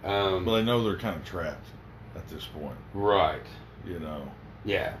 But they know they're kind of trapped at this point. Right.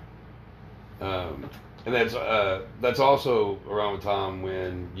 Yeah. And that's also around the time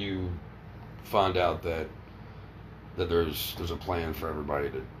when you find out that there's a plan for everybody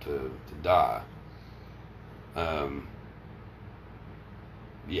to die.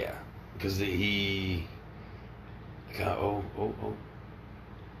 Yeah, because he kind of I'm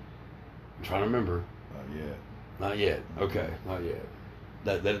trying to remember. Not yet. Okay, not yet.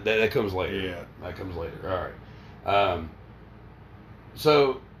 That comes later. Yeah, that comes later. All right.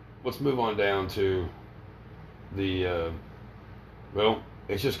 So let's move on down to the well,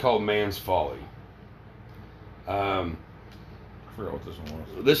 it's just called Man's Folly. I forgot what this one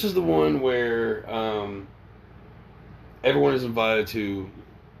was. This is the one where everyone is invited to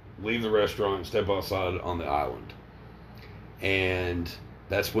leave the restaurant and step outside on the island. And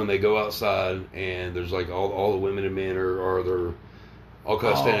that's when they go outside, and there's like all the women and men are they're all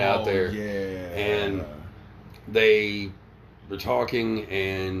kind of standing out there. Yeah. And they're talking,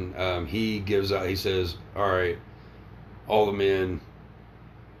 and he says, all right, all the men,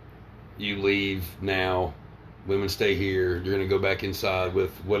 you leave now. Women stay here. You're going to go back inside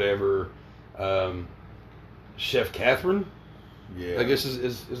with whatever Chef Catherine, yeah, I guess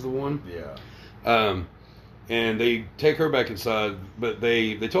is the one. Yeah. And they take her back inside, but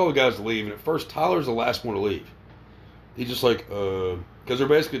they tell the guys to leave. And at first, Tyler's the last one to leave. He's just like, because they're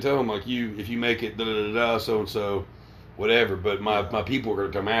basically telling him like, if you make it, da da da da, so and so, whatever. But my people are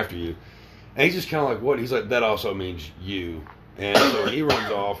going to come after you. And he's just kind of like, what? He's like, that also means you. And so he runs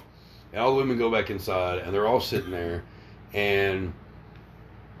off. And all the women go back inside, and they're all sitting there, and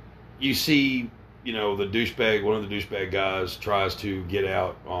you see, one of the douchebag guys tries to get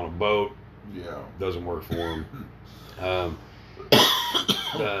out on a boat. Yeah. Doesn't work for him.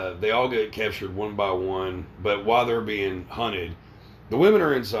 They all get captured one by one, but while they're being hunted, the women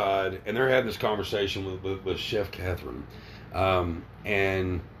are inside, and they're having this conversation with Chef Catherine,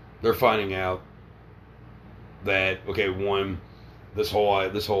 and they're finding out that, okay, one, this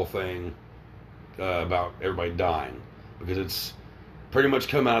whole thing about everybody dying, because it's pretty much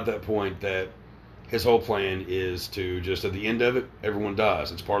come out at that point that his whole plan is to just at the end of it, everyone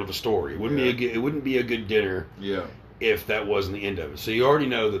dies. It's part of the story. It wouldn't be a good dinner if that wasn't the end of it. So you already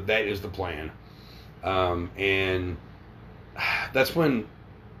know that is the plan, and that's when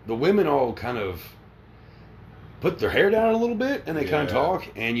the women all kind of put their hair down a little bit and they kind of talk,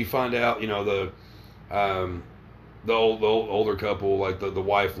 and you find out the older couple, like the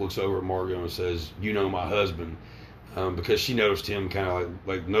wife looks over at Margot and says, "You know my husband," because she noticed him kind of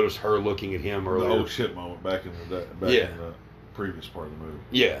like noticed her looking at him earlier. The old shit moment back in the previous part of the movie.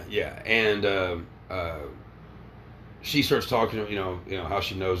 Yeah, and she starts talking, how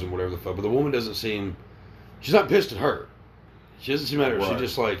she knows him, whatever the fuck. But the woman doesn't seem, she's not pissed at her. She doesn't seem at her. Right. She's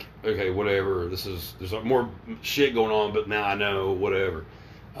just like, okay, whatever. There's more shit going on, but now I know, whatever.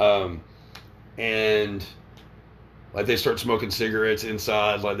 And like they start smoking cigarettes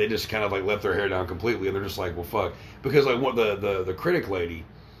inside, like they just kind of like let their hair down completely, and they're just like, well, fuck, because like what the critic lady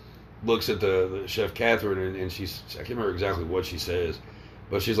looks at the Chef Catherine, and I can't remember exactly what she says,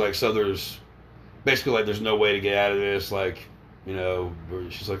 but she's like, so there's basically like there's no way to get out of this, like,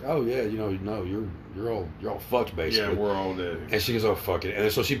 she's like, oh yeah, no, you're all fucked basically. Yeah, we're all dead. And she goes, oh fuck it, and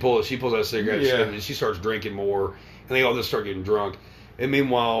so she pulls out a cigarette, and she starts drinking more, and they all just start getting drunk, and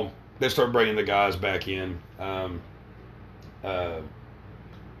meanwhile they start bringing the guys back in. And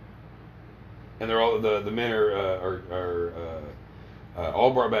they're all the men are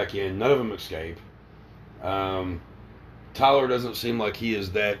all brought back in. None of them escape. Tyler doesn't seem like he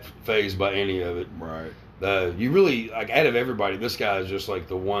is that fazed by any of it. Right. You really like out of everybody, this guy is just like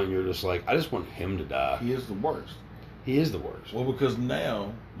the one you're just like, I just want him to die. He is the worst. He is the worst. Well, because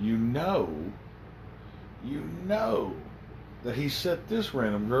now you know that he set this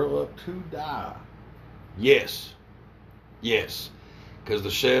random girl up to die. Yes. Because the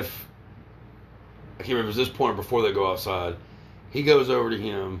chef, I can't remember if it was this point or before they go outside, he goes over to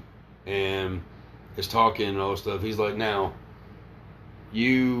him and is talking and all this stuff. He's like, now,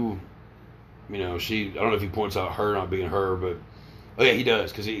 she, I don't know if he points out her not being her, but, oh yeah, he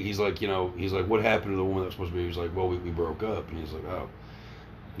does. Because he's like, what happened to the woman that was supposed to be? He's like, well, we broke up. And he's like, oh.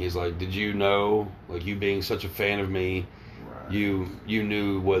 He's like, did you know, like, you being such a fan of me, right, you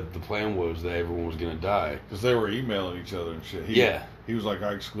knew what the plan was, that everyone was going to die. Because they were emailing each other and shit. He was like,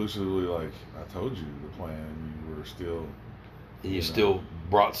 I exclusively, like, I told you the plan, you were still... You still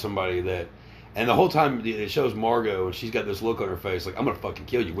brought somebody that... And the whole time it shows Margot, and she's got this look on her face, like, I'm going to fucking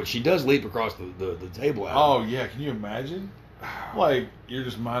kill you. Which she does leap across the table at him. Yeah, can you imagine? Like, you're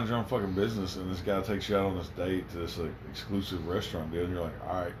just minding your own fucking business, and this guy takes you out on this date to this like exclusive restaurant deal, and you're like,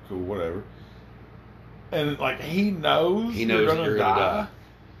 all right, cool, whatever. And like, he knows you're gonna die.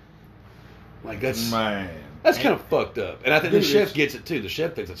 Like, that's kind of fucked up. And I think the chef gets it too. The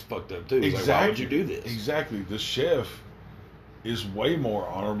chef thinks it's fucked up too. He's exactly. Like, why would you do this? Exactly. The chef is way more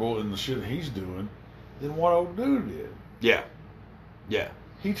honorable in the shit he's doing than what old dude did. Yeah.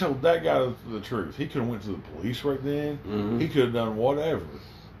 He told that guy the truth. He could have went to the police right then. Mm-hmm. He could have done whatever.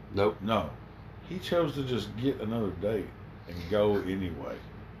 Nope. No. He chose to just get another date and go anyway.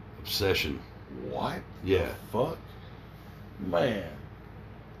 Obsession. What? Yeah. The fuck? Man.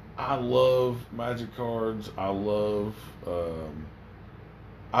 I love magic cards. I love.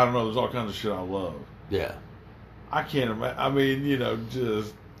 I don't know. There's all kinds of shit I love. Yeah. I can't imagine. I mean,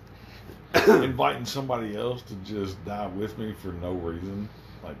 just inviting somebody else to just die with me for no reason.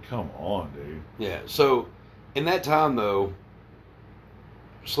 Like, come on, dude. Yeah. So, in that time though,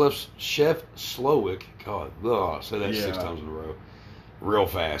 Chef Slowick, God, I say that 6 times in a row, real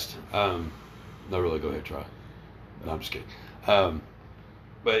fast. No, really, go ahead, try. No, I'm just kidding.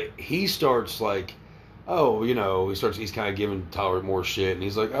 But he starts like, he's kind of giving Tyler more shit, and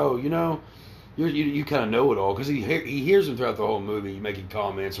he's like, you kind of know it all, because he hears him throughout the whole movie making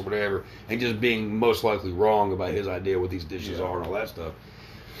comments or whatever, and just being most likely wrong about his idea what these dishes are and all that stuff,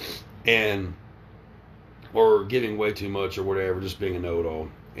 or giving way too much or whatever, just being a know-it-all.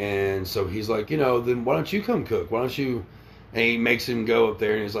 And so he's like, then why don't you come cook? Why don't you? And he makes him go up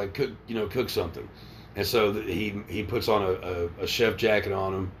there, and he's like, cook something. And so he puts on a chef jacket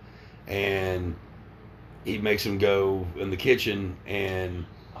on him, and he makes him go in the kitchen, and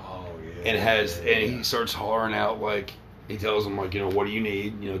he starts hollering out, like, he tells him, like, what do you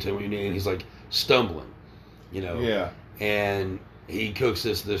need? Tell me what you need. And he's like stumbling, Yeah. And he cooks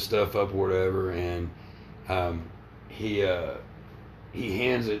this stuff up or whatever, and he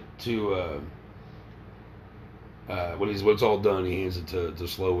hands it to when it's all done, he hands it to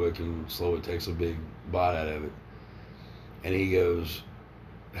Slowick, and Slowick takes a big bite out of it, and he goes,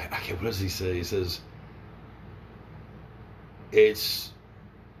 what does he say? He says, it's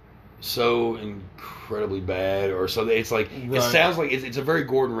so incredibly bad, or something. It's like, it sounds like it's a very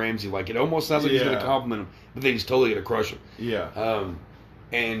Gordon Ramsay, like, it almost sounds like he's going to compliment him, but then he's totally going to crush him. Yeah.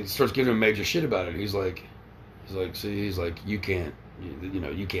 And starts giving him major shit about it. He's like, you can't.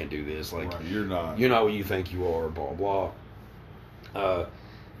 You can't do this. Like, right, you're not what you think you are. Blah blah.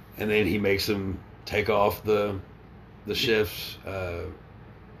 And then he makes him take off the chef's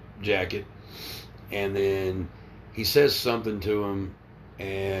jacket, and then he says something to him,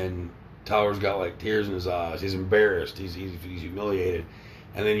 and Tyler's got like tears in his eyes. He's embarrassed. He's humiliated,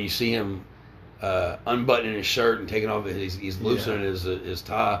 and then you see him unbuttoning his shirt and taking off. He's loosening his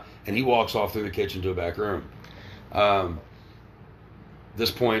tie, and he walks off through the kitchen to a back room. This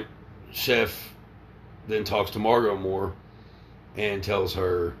point, Chef then talks to Margot more and tells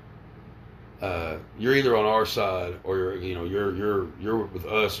her, "You're either on our side, or you're with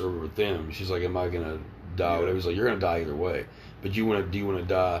us or with them." She's like, "Am I gonna die?" Whatever. He's like, "You're gonna die either way. But do you want to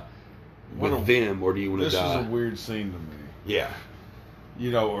die with them, or do you want to die?" This is a weird scene to me. Yeah.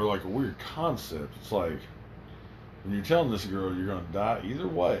 Or like a weird concept. It's like, when you're telling this girl you're gonna die either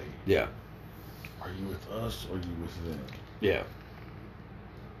way. Yeah. Are you with us or are you with them? Yeah.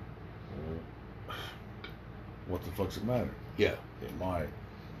 Well, what the fuck's it matter? Yeah. It might.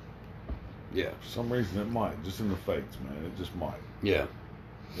 Yeah. For some reason it might. Just in the fates, man. It just might. Yeah.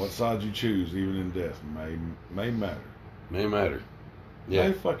 What side you choose, even in death, may matter. May matter. Yeah.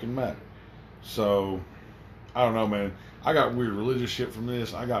 May fucking matter. So, I don't know, man. I got weird religious shit from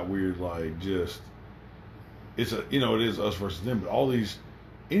this. I got weird, like, just, it is us versus them, but all these,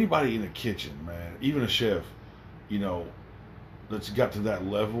 anybody in the kitchen, man, even a chef, that's got to that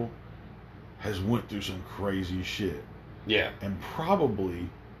level, has went through some crazy shit. Yeah. And probably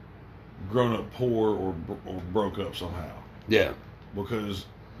grown up poor or broke up somehow. Yeah. Because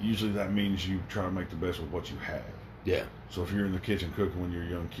usually that means you try to make the best with what you have. Yeah. So if you're in the kitchen cooking when you're a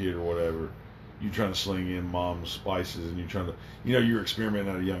young kid or whatever, you're trying to sling in mom's spices, and you're trying to, you're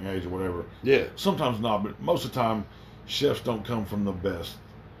experimenting at a young age or whatever. Yeah. Sometimes not, but most of the time, chefs don't come from the best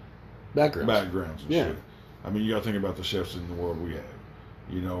backgrounds and shit. I mean, you got to think about the chefs in the world we have,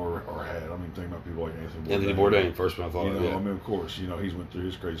 or had. I mean, think about people like Anthony Bourdain, first one I thought of. I mean, of course, he's went through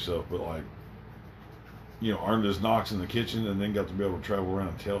his crazy stuff, but like, earned his knocks in the kitchen, and then got to be able to travel around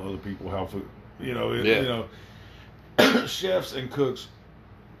and tell other people how food, chefs and cooks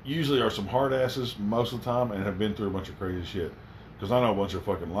usually are some hard asses most of the time, and have been through a bunch of crazy shit. Because I know a bunch of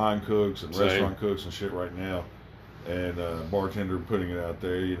fucking line cooks and restaurant cooks and shit right now, and bartender putting it out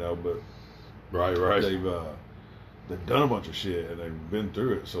there, but right, they've done a bunch of shit and they've been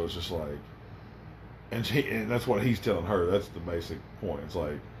through it. So it's just like, and that's what he's telling her. That's the basic point. It's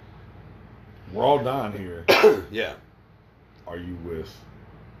like, we're all dying here. Yeah. Are you with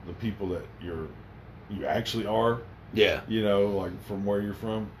the people that you actually are? Yeah. Like from where you're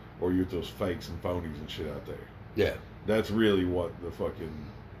from, or you're those fakes and phonies and shit out there. Yeah. That's really what the fucking,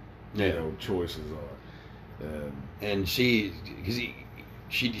 choices are. And she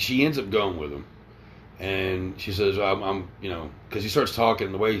ends up going with him, and she says, I'm because he starts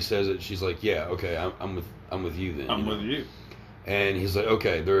talking, the way he says it, she's like, yeah, okay, I'm with you then. I'm with you. And he's like,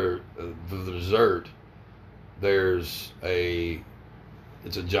 okay, the dessert, there's a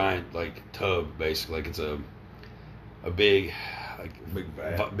it's a giant like tub basically, like it's a big like Big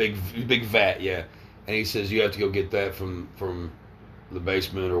vat. big vat, yeah. And he says you have to go get that from the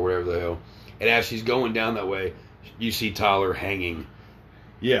basement or whatever the hell. And as she's going down that way, you see Tyler hanging.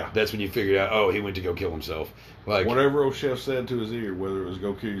 Yeah. That's when you figured out, oh, he went to go kill himself. Like whatever old chef said to his ear, whether it was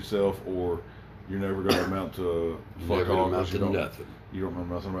go kill yourself or you're never going to amount to fuck never off, amount to you don't, nothing. you don't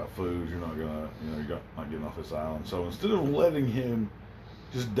know nothing about food. You're not gonna, you're not getting off this island. So instead of letting him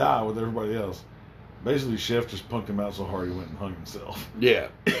just die with everybody else, basically Chef just punked him out so hard he went and hung himself. Yeah.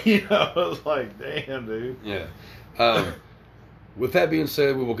 I was like, damn, dude. Yeah. With that being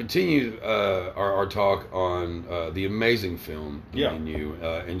said, we will continue our talk on the amazing film, The Menu,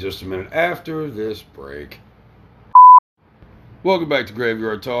 in just a minute after this break. Welcome back to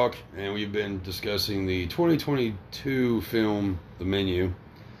Graveyard Talk, and we've been discussing the 2022 film, The Menu.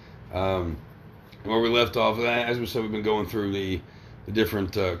 Where we left off, as we said, we've been going through the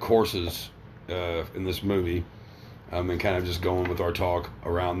different courses in this movie, and kind of just going with our talk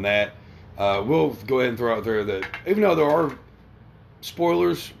around that. We'll go ahead and throw out there that even though there are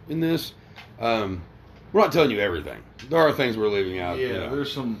spoilers in this, we're not telling you everything. There are things we're leaving out. Yeah,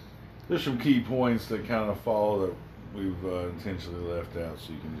 there's some key points that kind of follow that we've intentionally left out,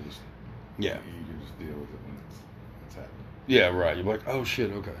 so you can just you can just deal with it when it's happening. Yeah, right. You're like, oh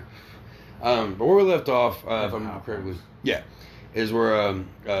shit, okay. But where we left off, if I remember correctly, is where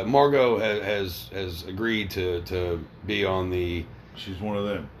Margot has agreed to be on the. She's one of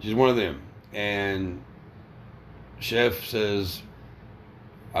them. She's one of them, and Chef says,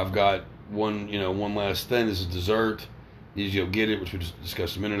 "I've got one last thing. This is dessert. Need you to go get it," which we just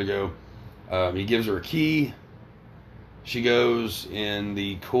discussed a minute ago. He gives her a key. She goes in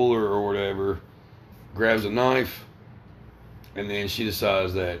the cooler or whatever, grabs a knife, and then she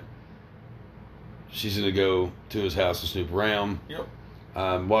decides that she's going to go to his house and snoop around. Yep.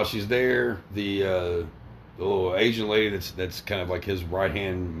 While she's there, the little Asian lady that's kind of like his right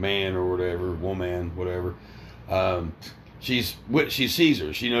hand man or whatever, woman, whatever. She sees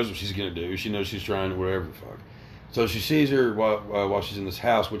her. She knows what she's going to do. She knows she's trying to whatever the fuck. So she sees her while she's in this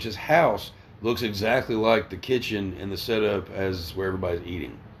house, which his house looks exactly like the kitchen and the setup as where everybody's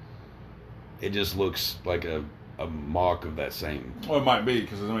eating. It just looks like a mock of that same. Well, it might be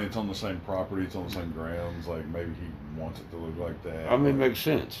because it's on the same property, it's on the same grounds. Like maybe he wants it to look like that. I mean, it makes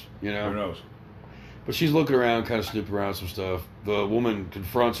sense, Who knows? But she's looking around, kind of snooping around some stuff. The woman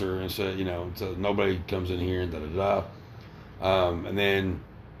confronts her and says, so nobody comes in here and da-da-da. And then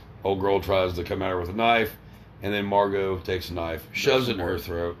old girl tries to come at her with a knife, and then Margot takes a knife, shoves it in her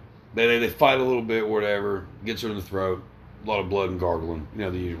throat. They fight a little bit, whatever, gets her in the throat, a lot of blood and gargling, the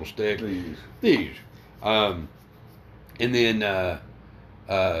usual stick. The usual. And then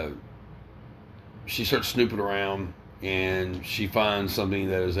she starts snooping around, and she finds something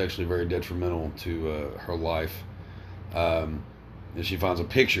that is actually very detrimental to her life. And she finds a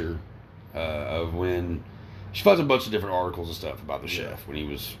picture of when she finds a bunch of different articles and stuff about the chef when he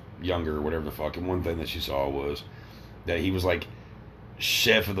was younger or whatever the fuck. And one thing that she saw was that he was like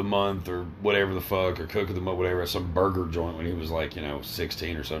chef of the month or whatever the fuck, or cook of the month, whatever, at some burger joint when he was like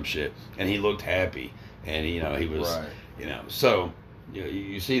 16 or some shit, and he looked happy, and he was right. So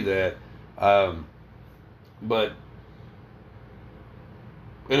you see that, but.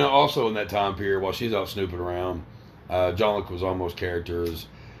 And also in that time period, while she's out snooping around, John Leguizamo's character is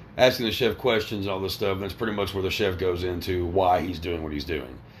asking the chef questions and all this stuff, and that's pretty much where the chef goes into why he's doing what he's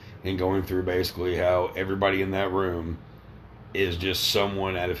doing, and going through basically how everybody in that room is just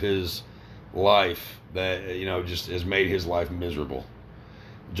someone out of his life that just has made his life miserable.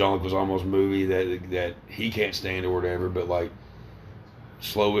 John Leguizamo's movie that he can't stand or whatever, but like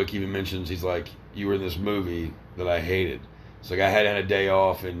Slowick even mentions, he's like, you were in this movie that I hated. It's like I hadn't had a day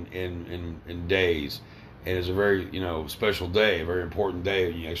off in days, and it's a very special day, a very important day,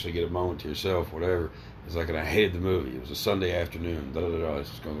 and you actually get a moment to yourself, whatever. It's like, and I hated the movie. It was a Sunday afternoon. It's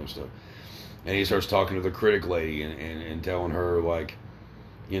just going on stuff, and he starts talking to the critic lady and telling her like,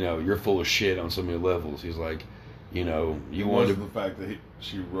 you're full of shit on so many levels. He's like, you wanted the fact that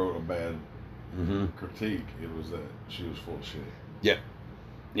she wrote a bad critique. It was that she was full of shit. Yeah.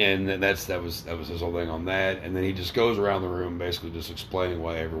 And that was his whole thing on that, and then he just goes around the room basically just explaining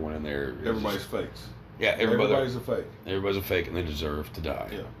why everyone in there is everybody's fakes. Yeah, everybody's a fake. Everybody's a fake, and they deserve to die.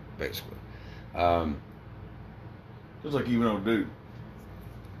 Yeah, basically. Just like even old dude,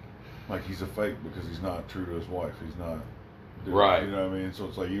 like he's a fake because he's not true to his wife. He's not right. You know what I mean? So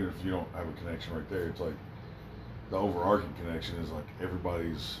it's like even if you don't have a connection right there, it's like the overarching connection is like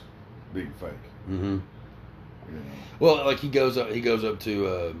everybody's being fake. Mm-hmm. Well, like he goes up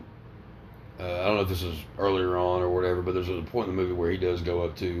to I don't know if this is earlier on or whatever, but there's a point in the movie where he does go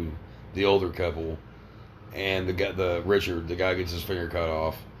up to the older couple, and Richard, the guy gets his finger cut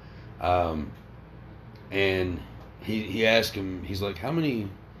off, and he asks him, he's like, how many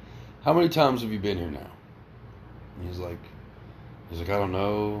times have you been here now? And he's like, I don't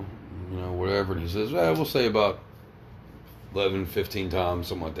know, whatever. And he says, we'll say about 11, 15 times,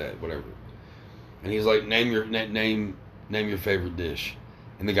 something like that, whatever. And he's like, name your favorite dish,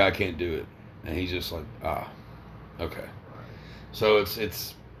 and the guy can't do it, and he's just like, okay. So it's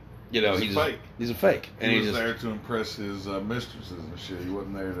he's fake. He's a fake, and he was there to impress his mistresses and shit. He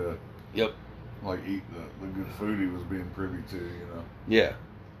wasn't there to eat the good food he was being privy to, Yeah.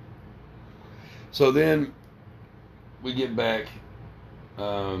 So then we get back.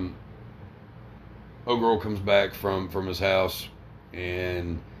 Old girl comes back from his house,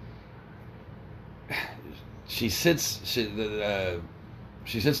 and she sits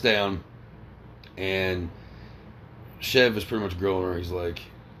down, and Chev is pretty much grilling her. He's like,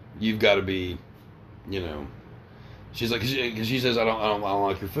 "You've got to be, She's like, because she says, "I don't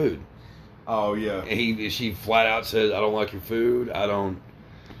like your food." Oh yeah. And she flat out says, "I don't like your food. I don't,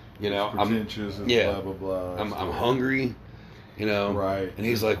 it's pretentious and blah blah blah. I'm hungry, Right. And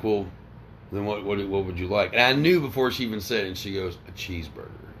he's like, "Well, then what would you like?" And I knew before she even said it. And she goes, "A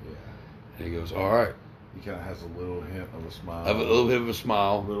cheeseburger." Yeah. And he goes, "All right." He kind of has a little hint of a smile. A little bit of a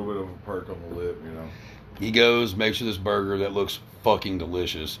smile. A little bit of a perk on the lip, He goes, makes her this burger that looks fucking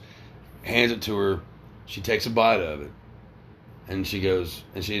delicious, hands it to her. She takes a bite of it, and she goes,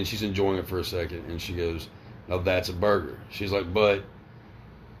 and she's enjoying it for a second, and she goes, "Now that's a burger." She's like, "But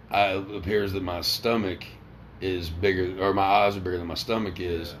it appears that my stomach is bigger, or my eyes are bigger than my stomach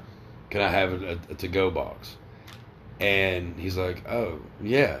is. Yeah. Can I have a to-go box?" And he's like, "Oh,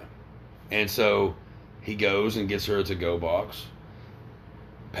 yeah." And so he goes and gets her a to-go box.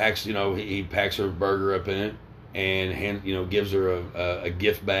 Packs, he packs her burger up in it, and gives her a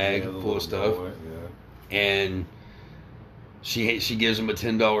gift bag full of stuff. Boy, yeah. And she gives him a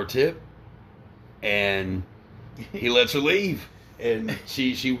 $10 tip, and he lets her leave. And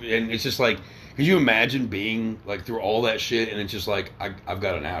she and it's just like, could you imagine being like through all that shit, and it's just like, I've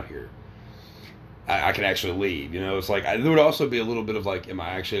got an out here. I can actually leave. It's like there would also be a little bit of like, am I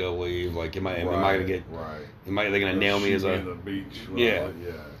actually gonna leave? Like, am I gonna get? Right. Am I? They're gonna nail me as a the beach? Yeah.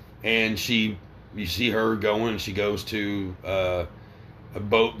 Yeah. And you see her going, and she goes to a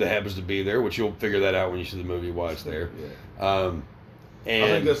boat that happens to be there, which you'll figure that out when you see the movie why it's there. Yeah. And I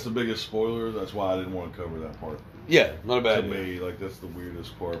think that's the biggest spoiler. That's why I didn't want to cover that part. Yeah, not a bad. To me, like that's the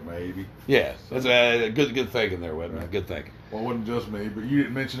weirdest part, maybe. Yeah, that's a good thinking there, Whitman. Right. Good thinking. Well, it wasn't just me, but you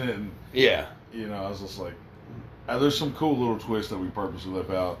didn't mention it, and yeah, I was just like, there's some cool little twists that we purposely left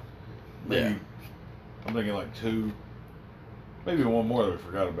out. Maybe, yeah. I'm thinking like two, maybe one more that we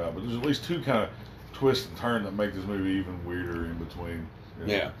forgot about, but there's at least two kind of twists and turns that make this movie even weirder in between.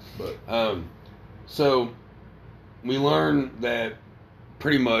 Yeah. But so we learn that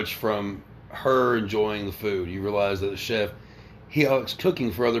pretty much from her enjoying the food, you realize that the chef, he likes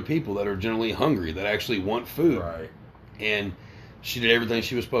cooking for other people that are generally hungry, that actually want food. Right. And she did everything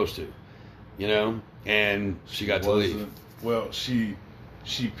she was supposed to, and she got to leave. Well, she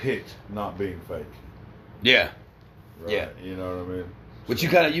picked not being fake. Yeah. Right. Yeah. You know what I mean? But you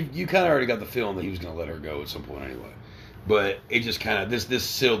kind of already got the feeling that he was going to let her go at some point anyway. But it just kind of this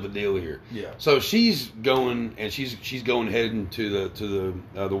sealed the deal here. Yeah. So she's going, and she's going heading to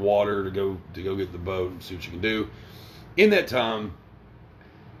the water to go get the boat and see what she can do. In that time,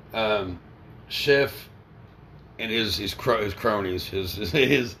 Chef and his cronies,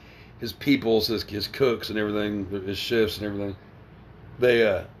 his peoples, his cooks and everything, his chefs and everything,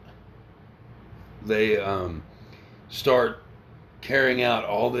 they start carrying out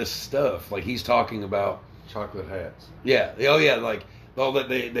all this stuff. Like he's talking about chocolate hats. Yeah. Oh yeah. Like all that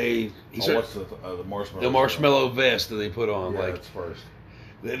what's the marshmallow? The marshmallow vest that they put on. Yeah, like that's first.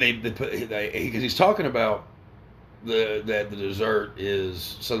 They put because he's talking about that the dessert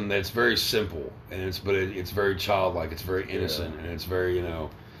is something that's very simple, and it's very childlike, it's very innocent, and it's very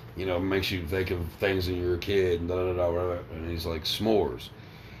makes you think of things when you're a kid and and he's like s'mores.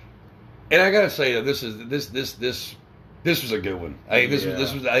 And I gotta say that this was a good one. This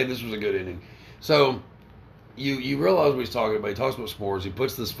was a good ending. So you realize what he's talking about. He talks about s'mores. He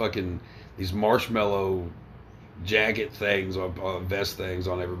puts these marshmallow jacket things on vest things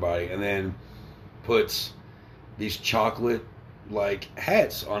on everybody, and then puts these chocolate like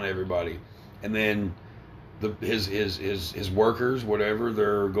hats on everybody, and then his workers, whatever,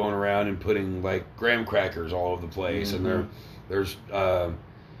 they're going around and putting like graham crackers all over the place, mm-hmm. and there's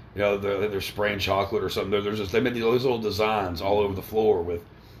they're spraying chocolate or something. They made these little designs all over the floor with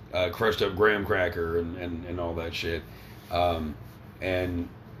crushed up graham cracker and all that shit. And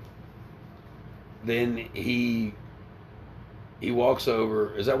then he walks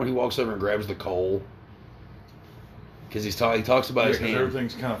over. Is that when he walks over and grabs the coal? Because he talks about his hand.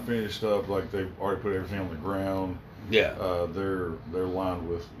 Everything's kind of finished up. Like they've already put everything on the ground. Yeah. They're lined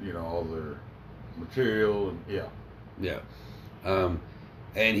with all their material and yeah.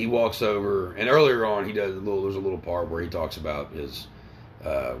 And he walks over, and earlier on there's a little part where he talks about his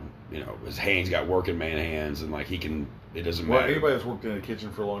his hands got working man hands, and like it doesn't matter. Anybody that's worked in a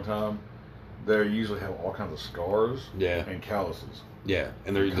kitchen for a long time, they usually have all kinds of scars and calluses. Yeah,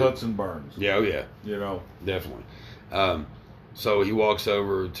 and they're cuts and burns. Yeah, oh yeah. Definitely. So he walks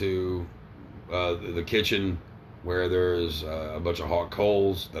over to the kitchen where there's a bunch of hot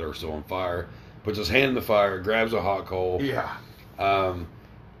coals that are still on fire, puts his hand in the fire, grabs a hot coal. Yeah.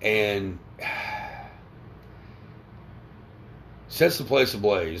 And sets the place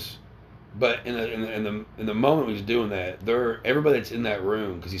ablaze. But in the moment he's doing that, everybody that's in that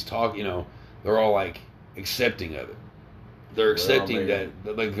room, because he's talking, they're all like accepting of it. They're accepting that,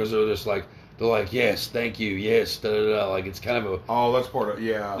 like, because they're just like, they're like, yes, thank you, yes, da da da. Like, it's kind of a that's part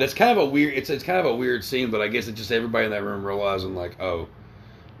of That's kind of a weird. It's kind of a weird scene, but I guess it's just everybody in that room realizing like, oh,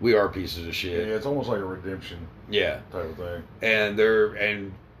 we are pieces of shit. Yeah, it's almost like a redemption. Yeah, type of thing. And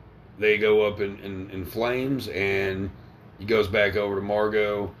they go up in flames, and he goes back over to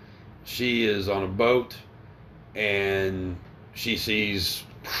Margot. She is on a boat, and she sees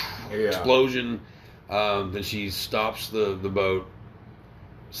explosion. Then she stops the boat,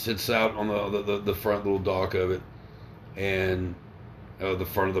 sits out on the front little dock of it, and the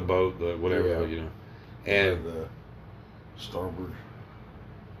front of the boat, whatever, and the starboard.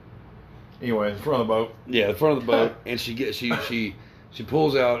 Anyway, the front of the boat. Yeah, the front of the boat, and she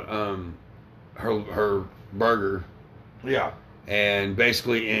pulls out her burger. Yeah. And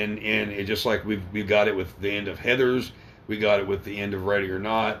basically, in it, just like we've got it with the end of Heathers, we got it with the end of Ready or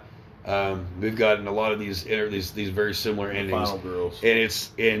Not. We've gotten a lot of these very similar endings. Final Girls.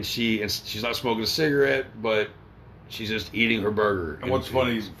 And she's not smoking a cigarette, but she's just eating her burger. And what's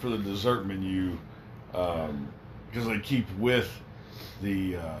funny for the dessert menu, because they keep with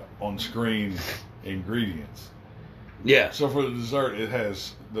the on-screen ingredients. Yeah. So for the dessert, it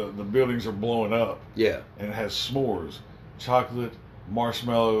has the buildings are blowing up. Yeah. And it has s'mores, chocolate,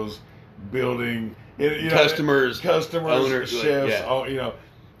 marshmallows, building, customers, owners, chefs. Yeah.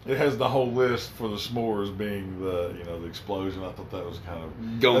 It has the whole list for the s'mores being the explosion. I thought that was kind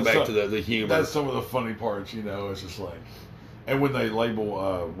of going back to the humor. That's some of the funny parts. It's just like, and when they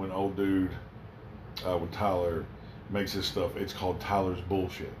label when old dude when Tyler makes his stuff, it's called Tyler's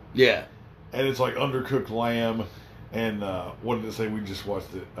bullshit. Yeah. And it's like undercooked lamb, and what did it say? We just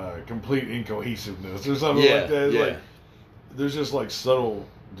watched it. Complete incohesiveness or something like that. It's like, there's just like subtle,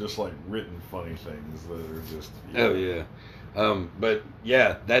 just like written funny things that are just. Oh yeah. But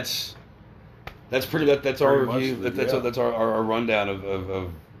yeah, that's pretty. That's our review. That's our rundown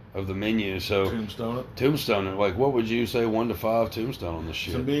of the menu. So Tombstone it. Like, what would you say 1 to 5 Tombstone on this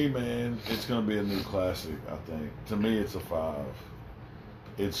shit? To me, man, it's gonna be a new classic. I think. To me, it's a 5.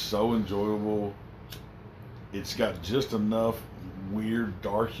 It's so enjoyable. It's got just enough weird,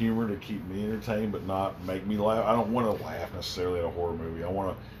 dark humor to keep me entertained, but not make me laugh. I don't want to laugh necessarily at a horror movie. I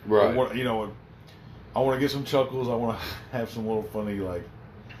want to, I want to get some chuckles. I want to have some little funny, like,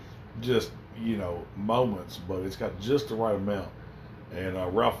 just, moments, but it's got just the right amount. And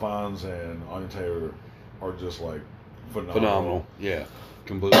Ralph Fiennes and Anya Taylor are just, like, phenomenal. Yeah,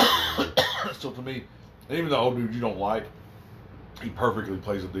 completely. So to me, even the old dude you don't like, he perfectly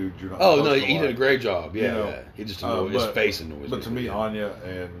plays a dude you're not. Oh no, he did a great job. Yeah, he just his face annoys me. But to me, Anya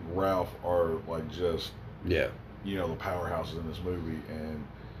and Ralph are like just the powerhouses in this movie, and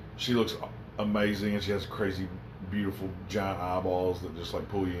she looks amazing, and she has crazy, beautiful, giant eyeballs that just like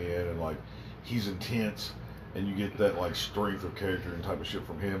pull you in, and like he's intense, and you get that like strength of character and type of shit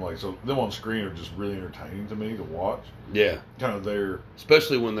from him. Like, so them on screen are just really entertaining to me to watch. Yeah, kind of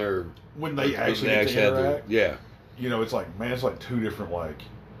especially when they actually get to interact. Yeah. It's like, man, it's like two different, like,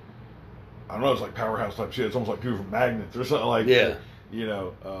 I don't know, it's like powerhouse type shit. It's almost like two different magnets or something like that.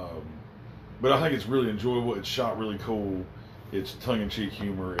 But I think it's really enjoyable. It's shot really cool. It's tongue-in-cheek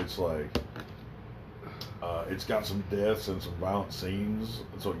humor. It's like, it's got some deaths and some violent scenes,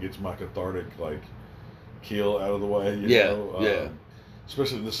 so it gets my cathartic, like, kill out of the way, you know?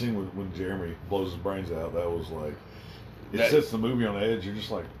 Especially the scene when Jeremy blows his brains out. That was like, it sets the movie on edge. You're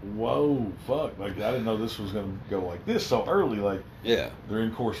just like, whoa, fuck. Like, I didn't know this was going to go like this so early. Like, they're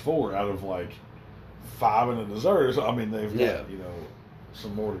in course 4 out of like 5 in a dessert. So, I mean, they've got,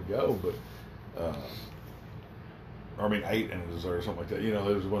 some more to go. But or I mean 8 in a dessert or something like that. You know,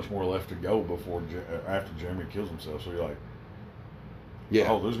 there's a bunch more left to go before after Jeremy kills himself. So you're like,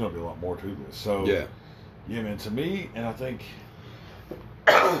 Yeah. oh, there's going to be a lot more to this. So Yeah. yeah, man. To me, and I think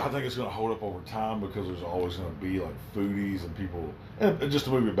it's going to hold up over time because there's always going to be like foodies and people, and just a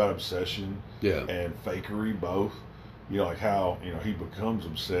movie about obsession Yeah. and fakery both. You know, like how he becomes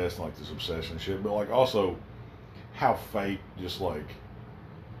obsessed, like this obsession shit, but like also how fake, just like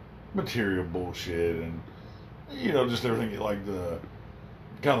material bullshit and just everything, like the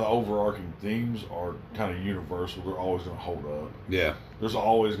kind of the overarching themes are kind of universal. They're always going to hold up. Yeah. There's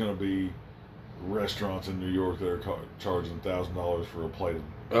always going to be restaurants in New York that are charging $1,000 for a plate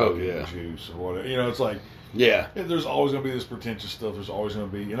of juice or whatever. It's like, yeah, there's always going to be this pretentious stuff. There's always going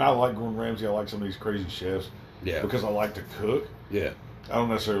to be, and I like Gordon Ramsay. I like some of these crazy chefs. Yeah. Because I like to cook. Yeah. I don't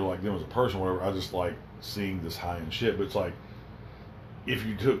necessarily like them as a person or whatever. I just like seeing this high end shit. But it's like, if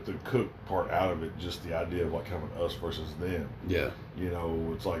you took the cook part out of it, just the idea of like having us versus them. Yeah.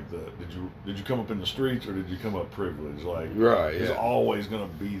 It's like did you come up in the streets or did you come up privileged? Like, right. There's always going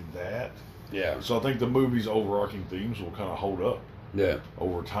to be that. Yeah. So I think the movie's overarching themes will kind of hold up. Yeah.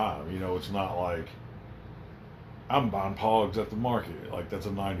 Over time, it's not like I'm buying Pogs at the market. Like that's a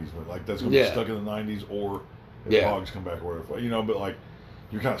 '90s movie. Like that's going to be stuck in the '90s, or if Pogs come back or whatever. But like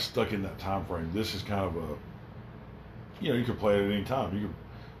you're kind of stuck in that time frame. This is kind of a, you could play it at any time. You could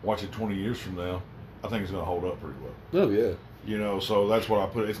watch it 20 years from now. I think it's going to hold up pretty well. Oh yeah. So that's what I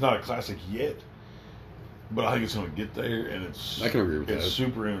put. It's not a classic yet, but I think it's going to get there, and I can agree with that. It's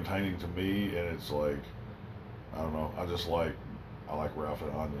super entertaining to me, and it's like, I don't know. I like Ralph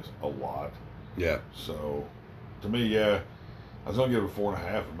and Anya a lot. Yeah. So, to me, yeah, I was gonna give it a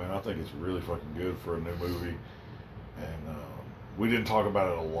 4.5. But man, I think it's really fucking good for a new movie. And we didn't talk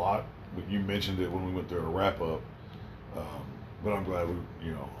about it a lot, but you mentioned it when we went through a wrap up. But I'm glad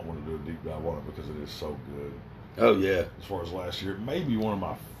I want to do a deep dive on it because it is so good. Oh yeah. As far as last year, maybe one of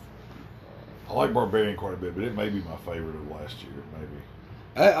my. I like Barbarian quite a bit, but it may be my favorite of last year. Maybe.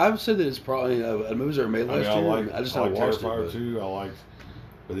 I would say that it's probably movies that were made last year. I just haven't watched it. Terrifier 2. I liked,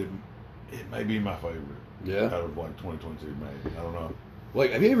 but it may be my favorite. Yeah. Out of like 2022, maybe. I don't know.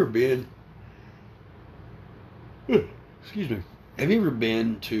 Like, have you ever been? Excuse me. Have you ever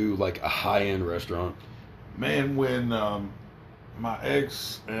been to like a high-end restaurant? Man, when my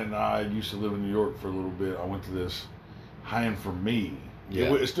ex and I used to live in New York for a little bit, I went to this high-end for me.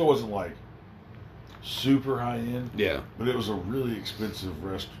 Yeah. It still wasn't like super high-end. Yeah. But it was a really expensive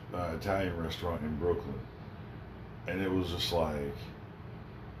Italian restaurant in Brooklyn. And it was just like,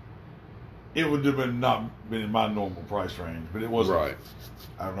 it would have not been in my normal price range, but it wasn't. Right.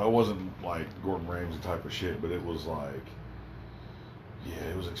 I don't know. It wasn't like Gordon Ramsay type of shit, but it was like, yeah,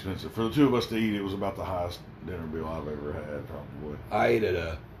 it was expensive for the two of us to eat. It was about the highest dinner bill I've ever had, probably. I ate at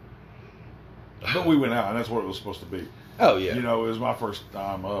a. But we went out, and that's what it was supposed to be. Oh yeah. It was my first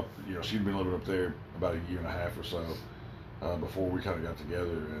time up. She'd been living up there about a year and a half or so before we kind of got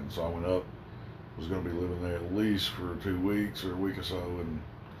together, and so I went up. Was going to be living there at least for 2 weeks or a week or so, and.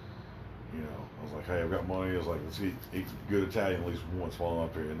 I was like, hey, I've got money. I was like, let's eat good Italian at least once while I'm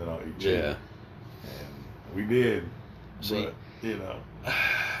up here, and then I'll eat cheap. Yeah. And we did. See, but,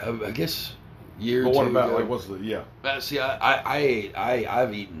 I guess year. But what two about ago, like what's the See,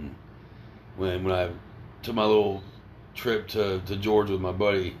 I've eaten when I took my little trip to Georgia with my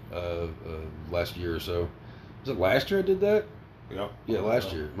buddy last year or so. Was it last year I did that? Yeah. Yeah,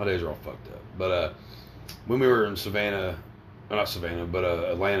 last year. My days are all fucked up. But when we were in Savannah. Not Savannah, but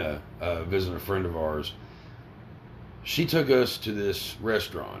Atlanta, visiting a friend of ours. She took us to this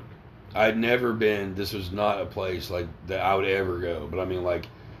restaurant. I'd never been. This was not a place like that I would ever go. But I mean, like,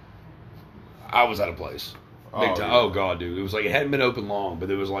 I was at a place, big time. Yeah. Oh god, dude! It was like it hadn't been open long,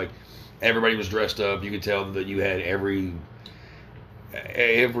 but it was like everybody was dressed up. You could tell that you had every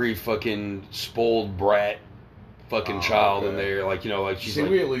fucking spoiled brat. Fucking child in there, like she's See,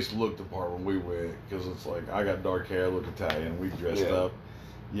 like. we at least looked the part when we went because it's like I got dark hair, I look Italian, we dressed up.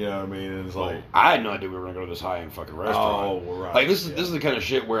 You know what I mean? And it's like I had no idea we were gonna go to this high-end fucking restaurant. Oh, well, right. Like this is the kind of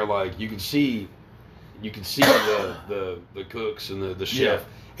shit where like you could see the cooks and the chef,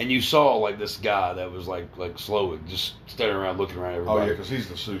 and you saw like this guy that was like slow, just standing around looking around everybody. Oh yeah, because he's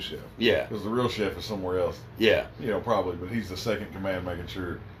the sous chef. Yeah, because the real chef is somewhere else. Yeah, probably, but he's the second in command, making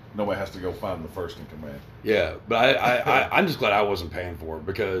sure nobody has to go find the first in command. Yeah, but I'm just glad I wasn't paying for it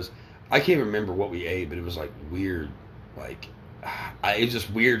because I can't remember what we ate, but it was like weird, like it's just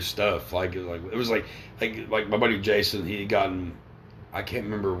weird stuff. Like it was like my buddy Jason, he had gotten, I can't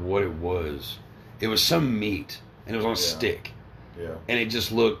remember what it was. It was some meat and it was on a stick. Yeah. And it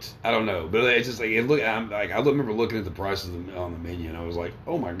just looked, I don't know, but it's just like it looked. I remember looking at the prices on the menu and I was like,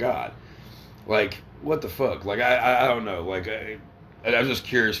 oh my god, like what the fuck? Like I don't know. Like I was just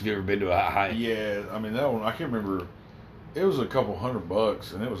curious if you ever been to a high. Yeah, I mean that one I can't remember. It was a couple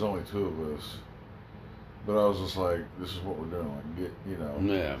 $100, and it was only two of us. But I was just like, this is what we're doing. Like,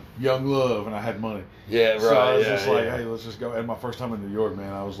 Yeah. young love, and I had money. Yeah, right. So I was yeah, just yeah. like, hey, let's just go. And my first time in New York,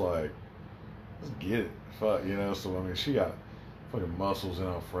 man, I was like, let's get it. Fuck, So, I mean, she got fucking mussels in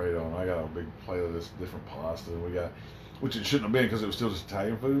Alfredo, and I got a big plate of this different pasta. We got, which it shouldn't have been because it was still just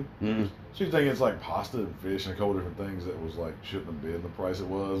Italian food. Mm-hmm. So you think it's like pasta and fish and a couple different things that was like, shouldn't have been the price it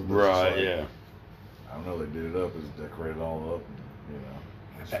was. But Right, it's like, yeah. I don't know, they did it up, it's decorated all up,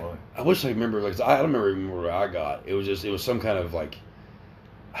 it's funny. I wish I remember, like, I don't remember what I got. It was some kind of, like,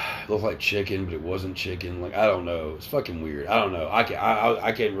 it looked like chicken, but it wasn't chicken. Like, I don't know. It's fucking weird. I don't know. I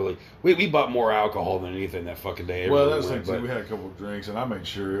can't really. We bought more alcohol than anything that fucking day. Well, that's the thing, too. We had a couple of drinks, and I made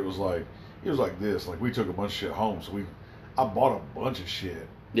sure it was like this. Like, we took a bunch of shit home, so I bought a bunch of shit.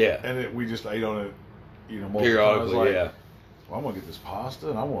 Yeah. And we just ate on it, multiple periodically, times. Like, yeah. Well, I'm going to get this pasta,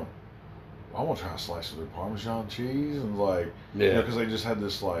 and I want to try a slice of their Parmesan cheese, and like, because they just had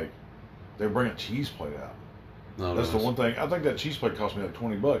this, like, they bring a cheese plate out. Oh, that's the one thing. I think that cheese plate cost me like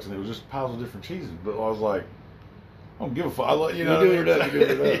 $20, and it was just piles of different cheeses. But I was like, I don't give a fuck. You're doing it up.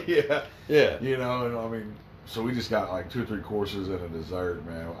 Yeah. Yeah. And I mean, so we just got like 2 or 3 courses and a dessert,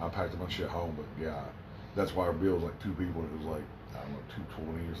 man. I packed a bunch of shit home, but yeah, that's why our bill was like 2 people, and it was like, I don't know,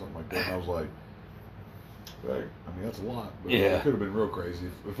 $220 or something like that. And I was like, I mean, that's a lot. But yeah. It could have been real crazy.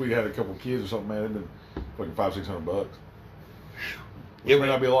 If we had a couple kids or something, man, it'd been fucking $500-600. It may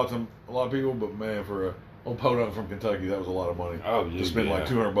not be a lot to a lot of people, but man, for a old podunk from Kentucky, that was a lot of money. Oh, to spend like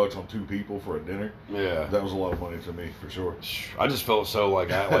 $200 on 2 people for a dinner. Yeah, that was a lot of money to me for sure. I just felt so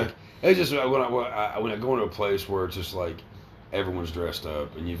like it's just when I go into a place where it's just like everyone's dressed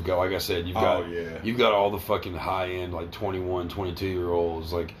up, and you've got, like I said, you've got all the fucking high end like 21,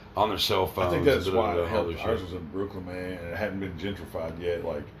 22-year-olds like on their cell phones. I think that's why it helped. Ours was in Brooklyn, man, and it hadn't been gentrified yet.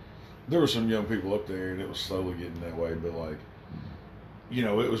 Like, there were some young people up there, and it was slowly getting that way. But like,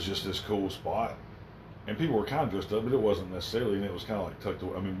 it was just this cool spot, and people were kind of dressed up, but it wasn't necessarily. And it was kind of like tucked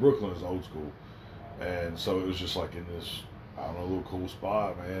away. I mean, Brooklyn is old school, and so it was just like in this, I don't know, little cool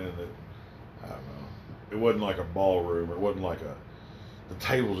spot, man. And I don't know. It wasn't like a ballroom. It wasn't like the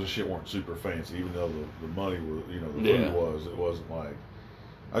tables and shit weren't super fancy, even though the money was, the food was. It wasn't like,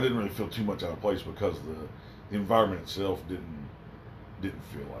 I didn't really feel too much out of place because the environment itself didn't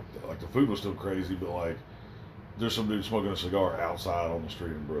feel like that. Like, the food was still crazy, but like, there's some dude smoking a cigar outside on the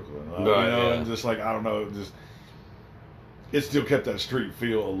street in Brooklyn. And just like, I don't know, it still kept that street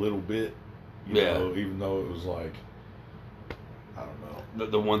feel a little bit, even though it was like, I don't know.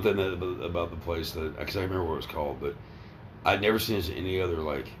 The one thing about the place that, because I remember what it was called, but I'd never seen this in any other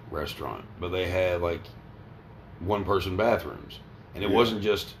like restaurant. But they had like 1-person bathrooms, and it wasn't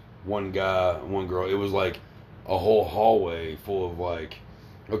just one guy, one girl. It was like a whole hallway full of like,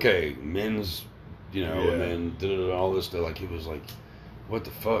 okay, men's, and then all this stuff. Like, it was like, what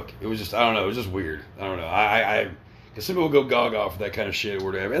the fuck? It was just, I don't know. It was just weird. I don't know. Because some people go gaga for that kind of shit or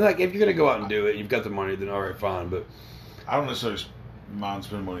whatever. And like, if you're gonna go out and do it, and you've got the money, then all right, fine. But I don't necessarily mind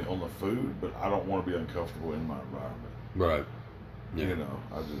spending money on the food, but I don't want to be uncomfortable in my environment. Right. Yeah.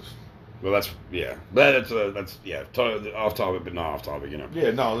 I just. Well, that's that's off topic, but not off topic.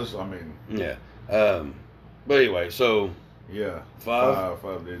 Yeah. No. I mean. Yeah. But anyway, so. Yeah. 5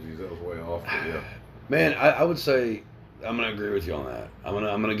 digits. That was way off. But yeah. Man, I would say I'm gonna agree with you on that. I'm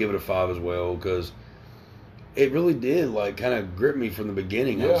gonna give it a 5 as well, because it really did like kind of grip me from the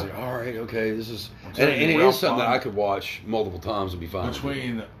beginning. Yeah. I was like, all right, okay, this is, and it is something that I could watch multiple times and be fine.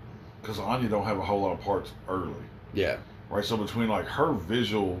 Because Anya don't have a whole lot of parts early. Yeah. Right. So between like her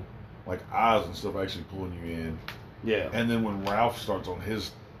visual, like eyes and stuff, actually pulling you in. Yeah. And then when Ralph starts on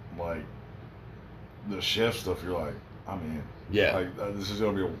his like the chef stuff, you're like, I'm in. Yeah. Like, this is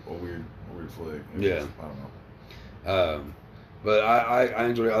gonna be a weird flick. Yeah. I don't know. But I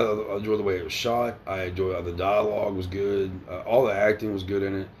enjoy the way it was shot. I enjoy the dialogue was good. All the acting was good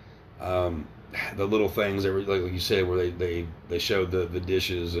in it. The little things that were, like you said, where they showed the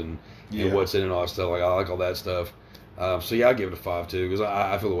dishes and what's in it and all that stuff. Like, I like all that stuff. So yeah, I give it a 5 too, because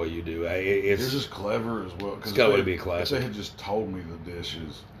I feel the way you do. It's just clever as well. It's got a way to be a classic. If they had just told me the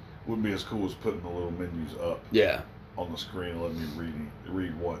dishes, wouldn't be as cool as putting the little menus up. Yeah. On the screen and letting me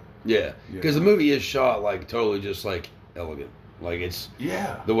read what. Yeah, because the movie is shot like totally just like elegant. Like, it's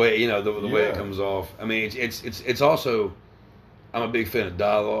the way the way it comes off. I mean, it's also, I'm a big fan of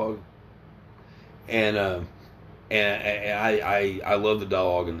dialogue, and I love the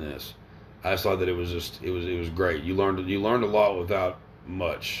dialogue in this. I just thought that it was great. You learned a lot without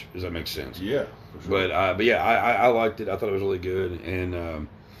much. Does that make sense? Yeah. For sure. But yeah, I liked it. I thought it was really good, and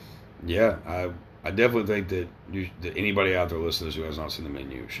I definitely think that anybody out there listening who has not seen the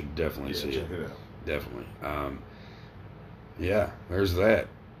menu should definitely see check it out. Definitely. Yeah, there's that.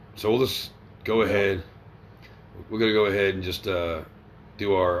 So we'll just go ahead. We're going to go ahead and just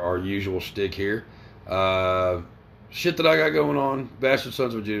do our usual shtick here. Shit that I got going on. Bastard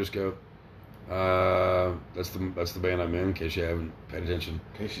Sons of Judas Goat. That's the band I'm in, in case you haven't paid attention.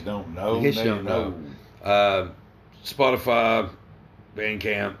 In case you don't know. In case you don't know. Spotify,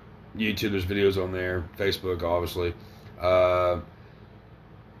 Bandcamp, YouTube, there's videos on there. Facebook, obviously.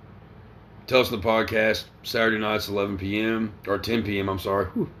 Tell us in the podcast, Saturday nights, 11 p.m. or 10 p.m., I'm sorry.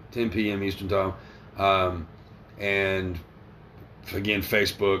 10 p.m. Eastern Time. And again,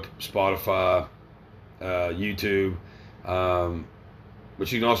 Facebook, Spotify, YouTube.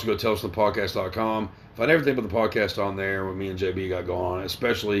 But you can also go to tellsthepodcast.com. Find everything about the podcast on there, what me and JB got going on.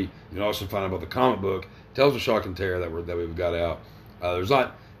 Especially, you can also find out about the comic book, Tales of Shock and Terror, that we've got out. There's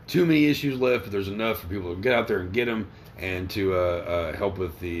not too many issues left, but there's enough for people to get out there and get them, and to help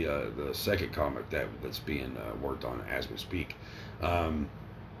with the second comic that's being worked on as we speak.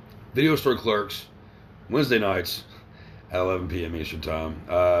 Video Store Clerks, Wednesday nights at 11 p.m. Eastern Time.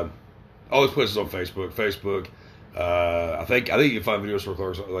 All those places on Facebook. I think you can find Video Store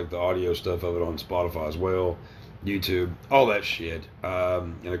Clerks, like the audio stuff of it, on Spotify as well, YouTube, all that shit.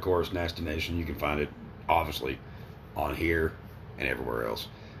 And of course, Nasty Nation, you can find it obviously on here and everywhere else.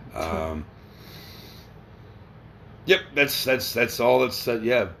 Yep, that's all. That's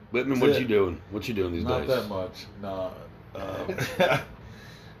yeah. Whitman, what you doing? What you doing these Not days? that much. No.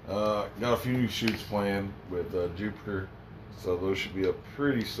 Got a few new shoots planned with Jupiter, so those should be up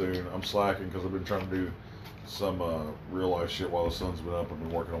pretty soon. I'm slacking because I've been trying to do some real life shit while the sun's been up. I've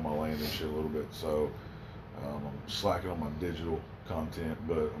been working on my land and shit a little bit, so I'm slacking on my digital content,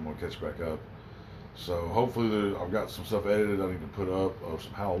 but I'm gonna catch back up. So hopefully I've got some stuff edited I need to put up of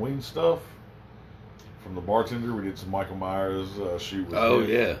some Halloween stuff from the bartender. We did some Michael Myers shoot with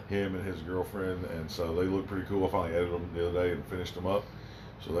him and his girlfriend, and so they look pretty cool. I finally edited them the other day and finished them up,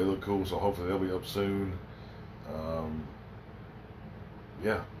 so they look cool. So hopefully they'll be up soon.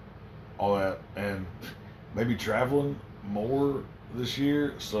 Yeah, all that, and maybe traveling more this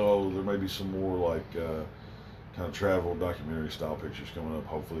year, so there may be some more like kind of travel documentary style pictures coming up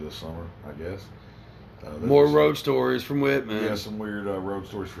hopefully this summer, I guess. More road stories from Whitman. Yeah, some weird road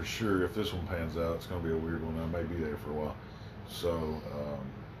stories for sure. If this one pans out, it's going to be a weird one. I may be there for a while. So,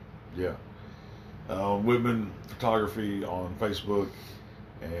 yeah. Whitman Photography on Facebook,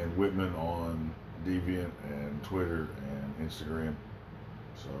 and Whitman on Deviant and Twitter and Instagram.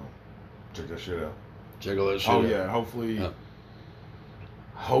 So, check that shit out. Check all that shit out. Oh, yeah.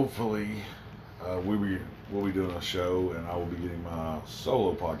 Hopefully, we'll be doing a show, and I will be getting my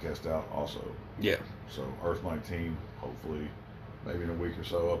solo podcast out also. Yeah. So Earth 19, hopefully, maybe in a week or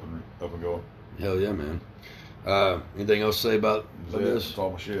so, up and going. Hell yeah, man. Anything else to say about this? That's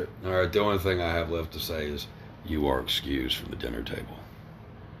all my shit. All right. The only thing I have left to say is you are excused from the dinner table.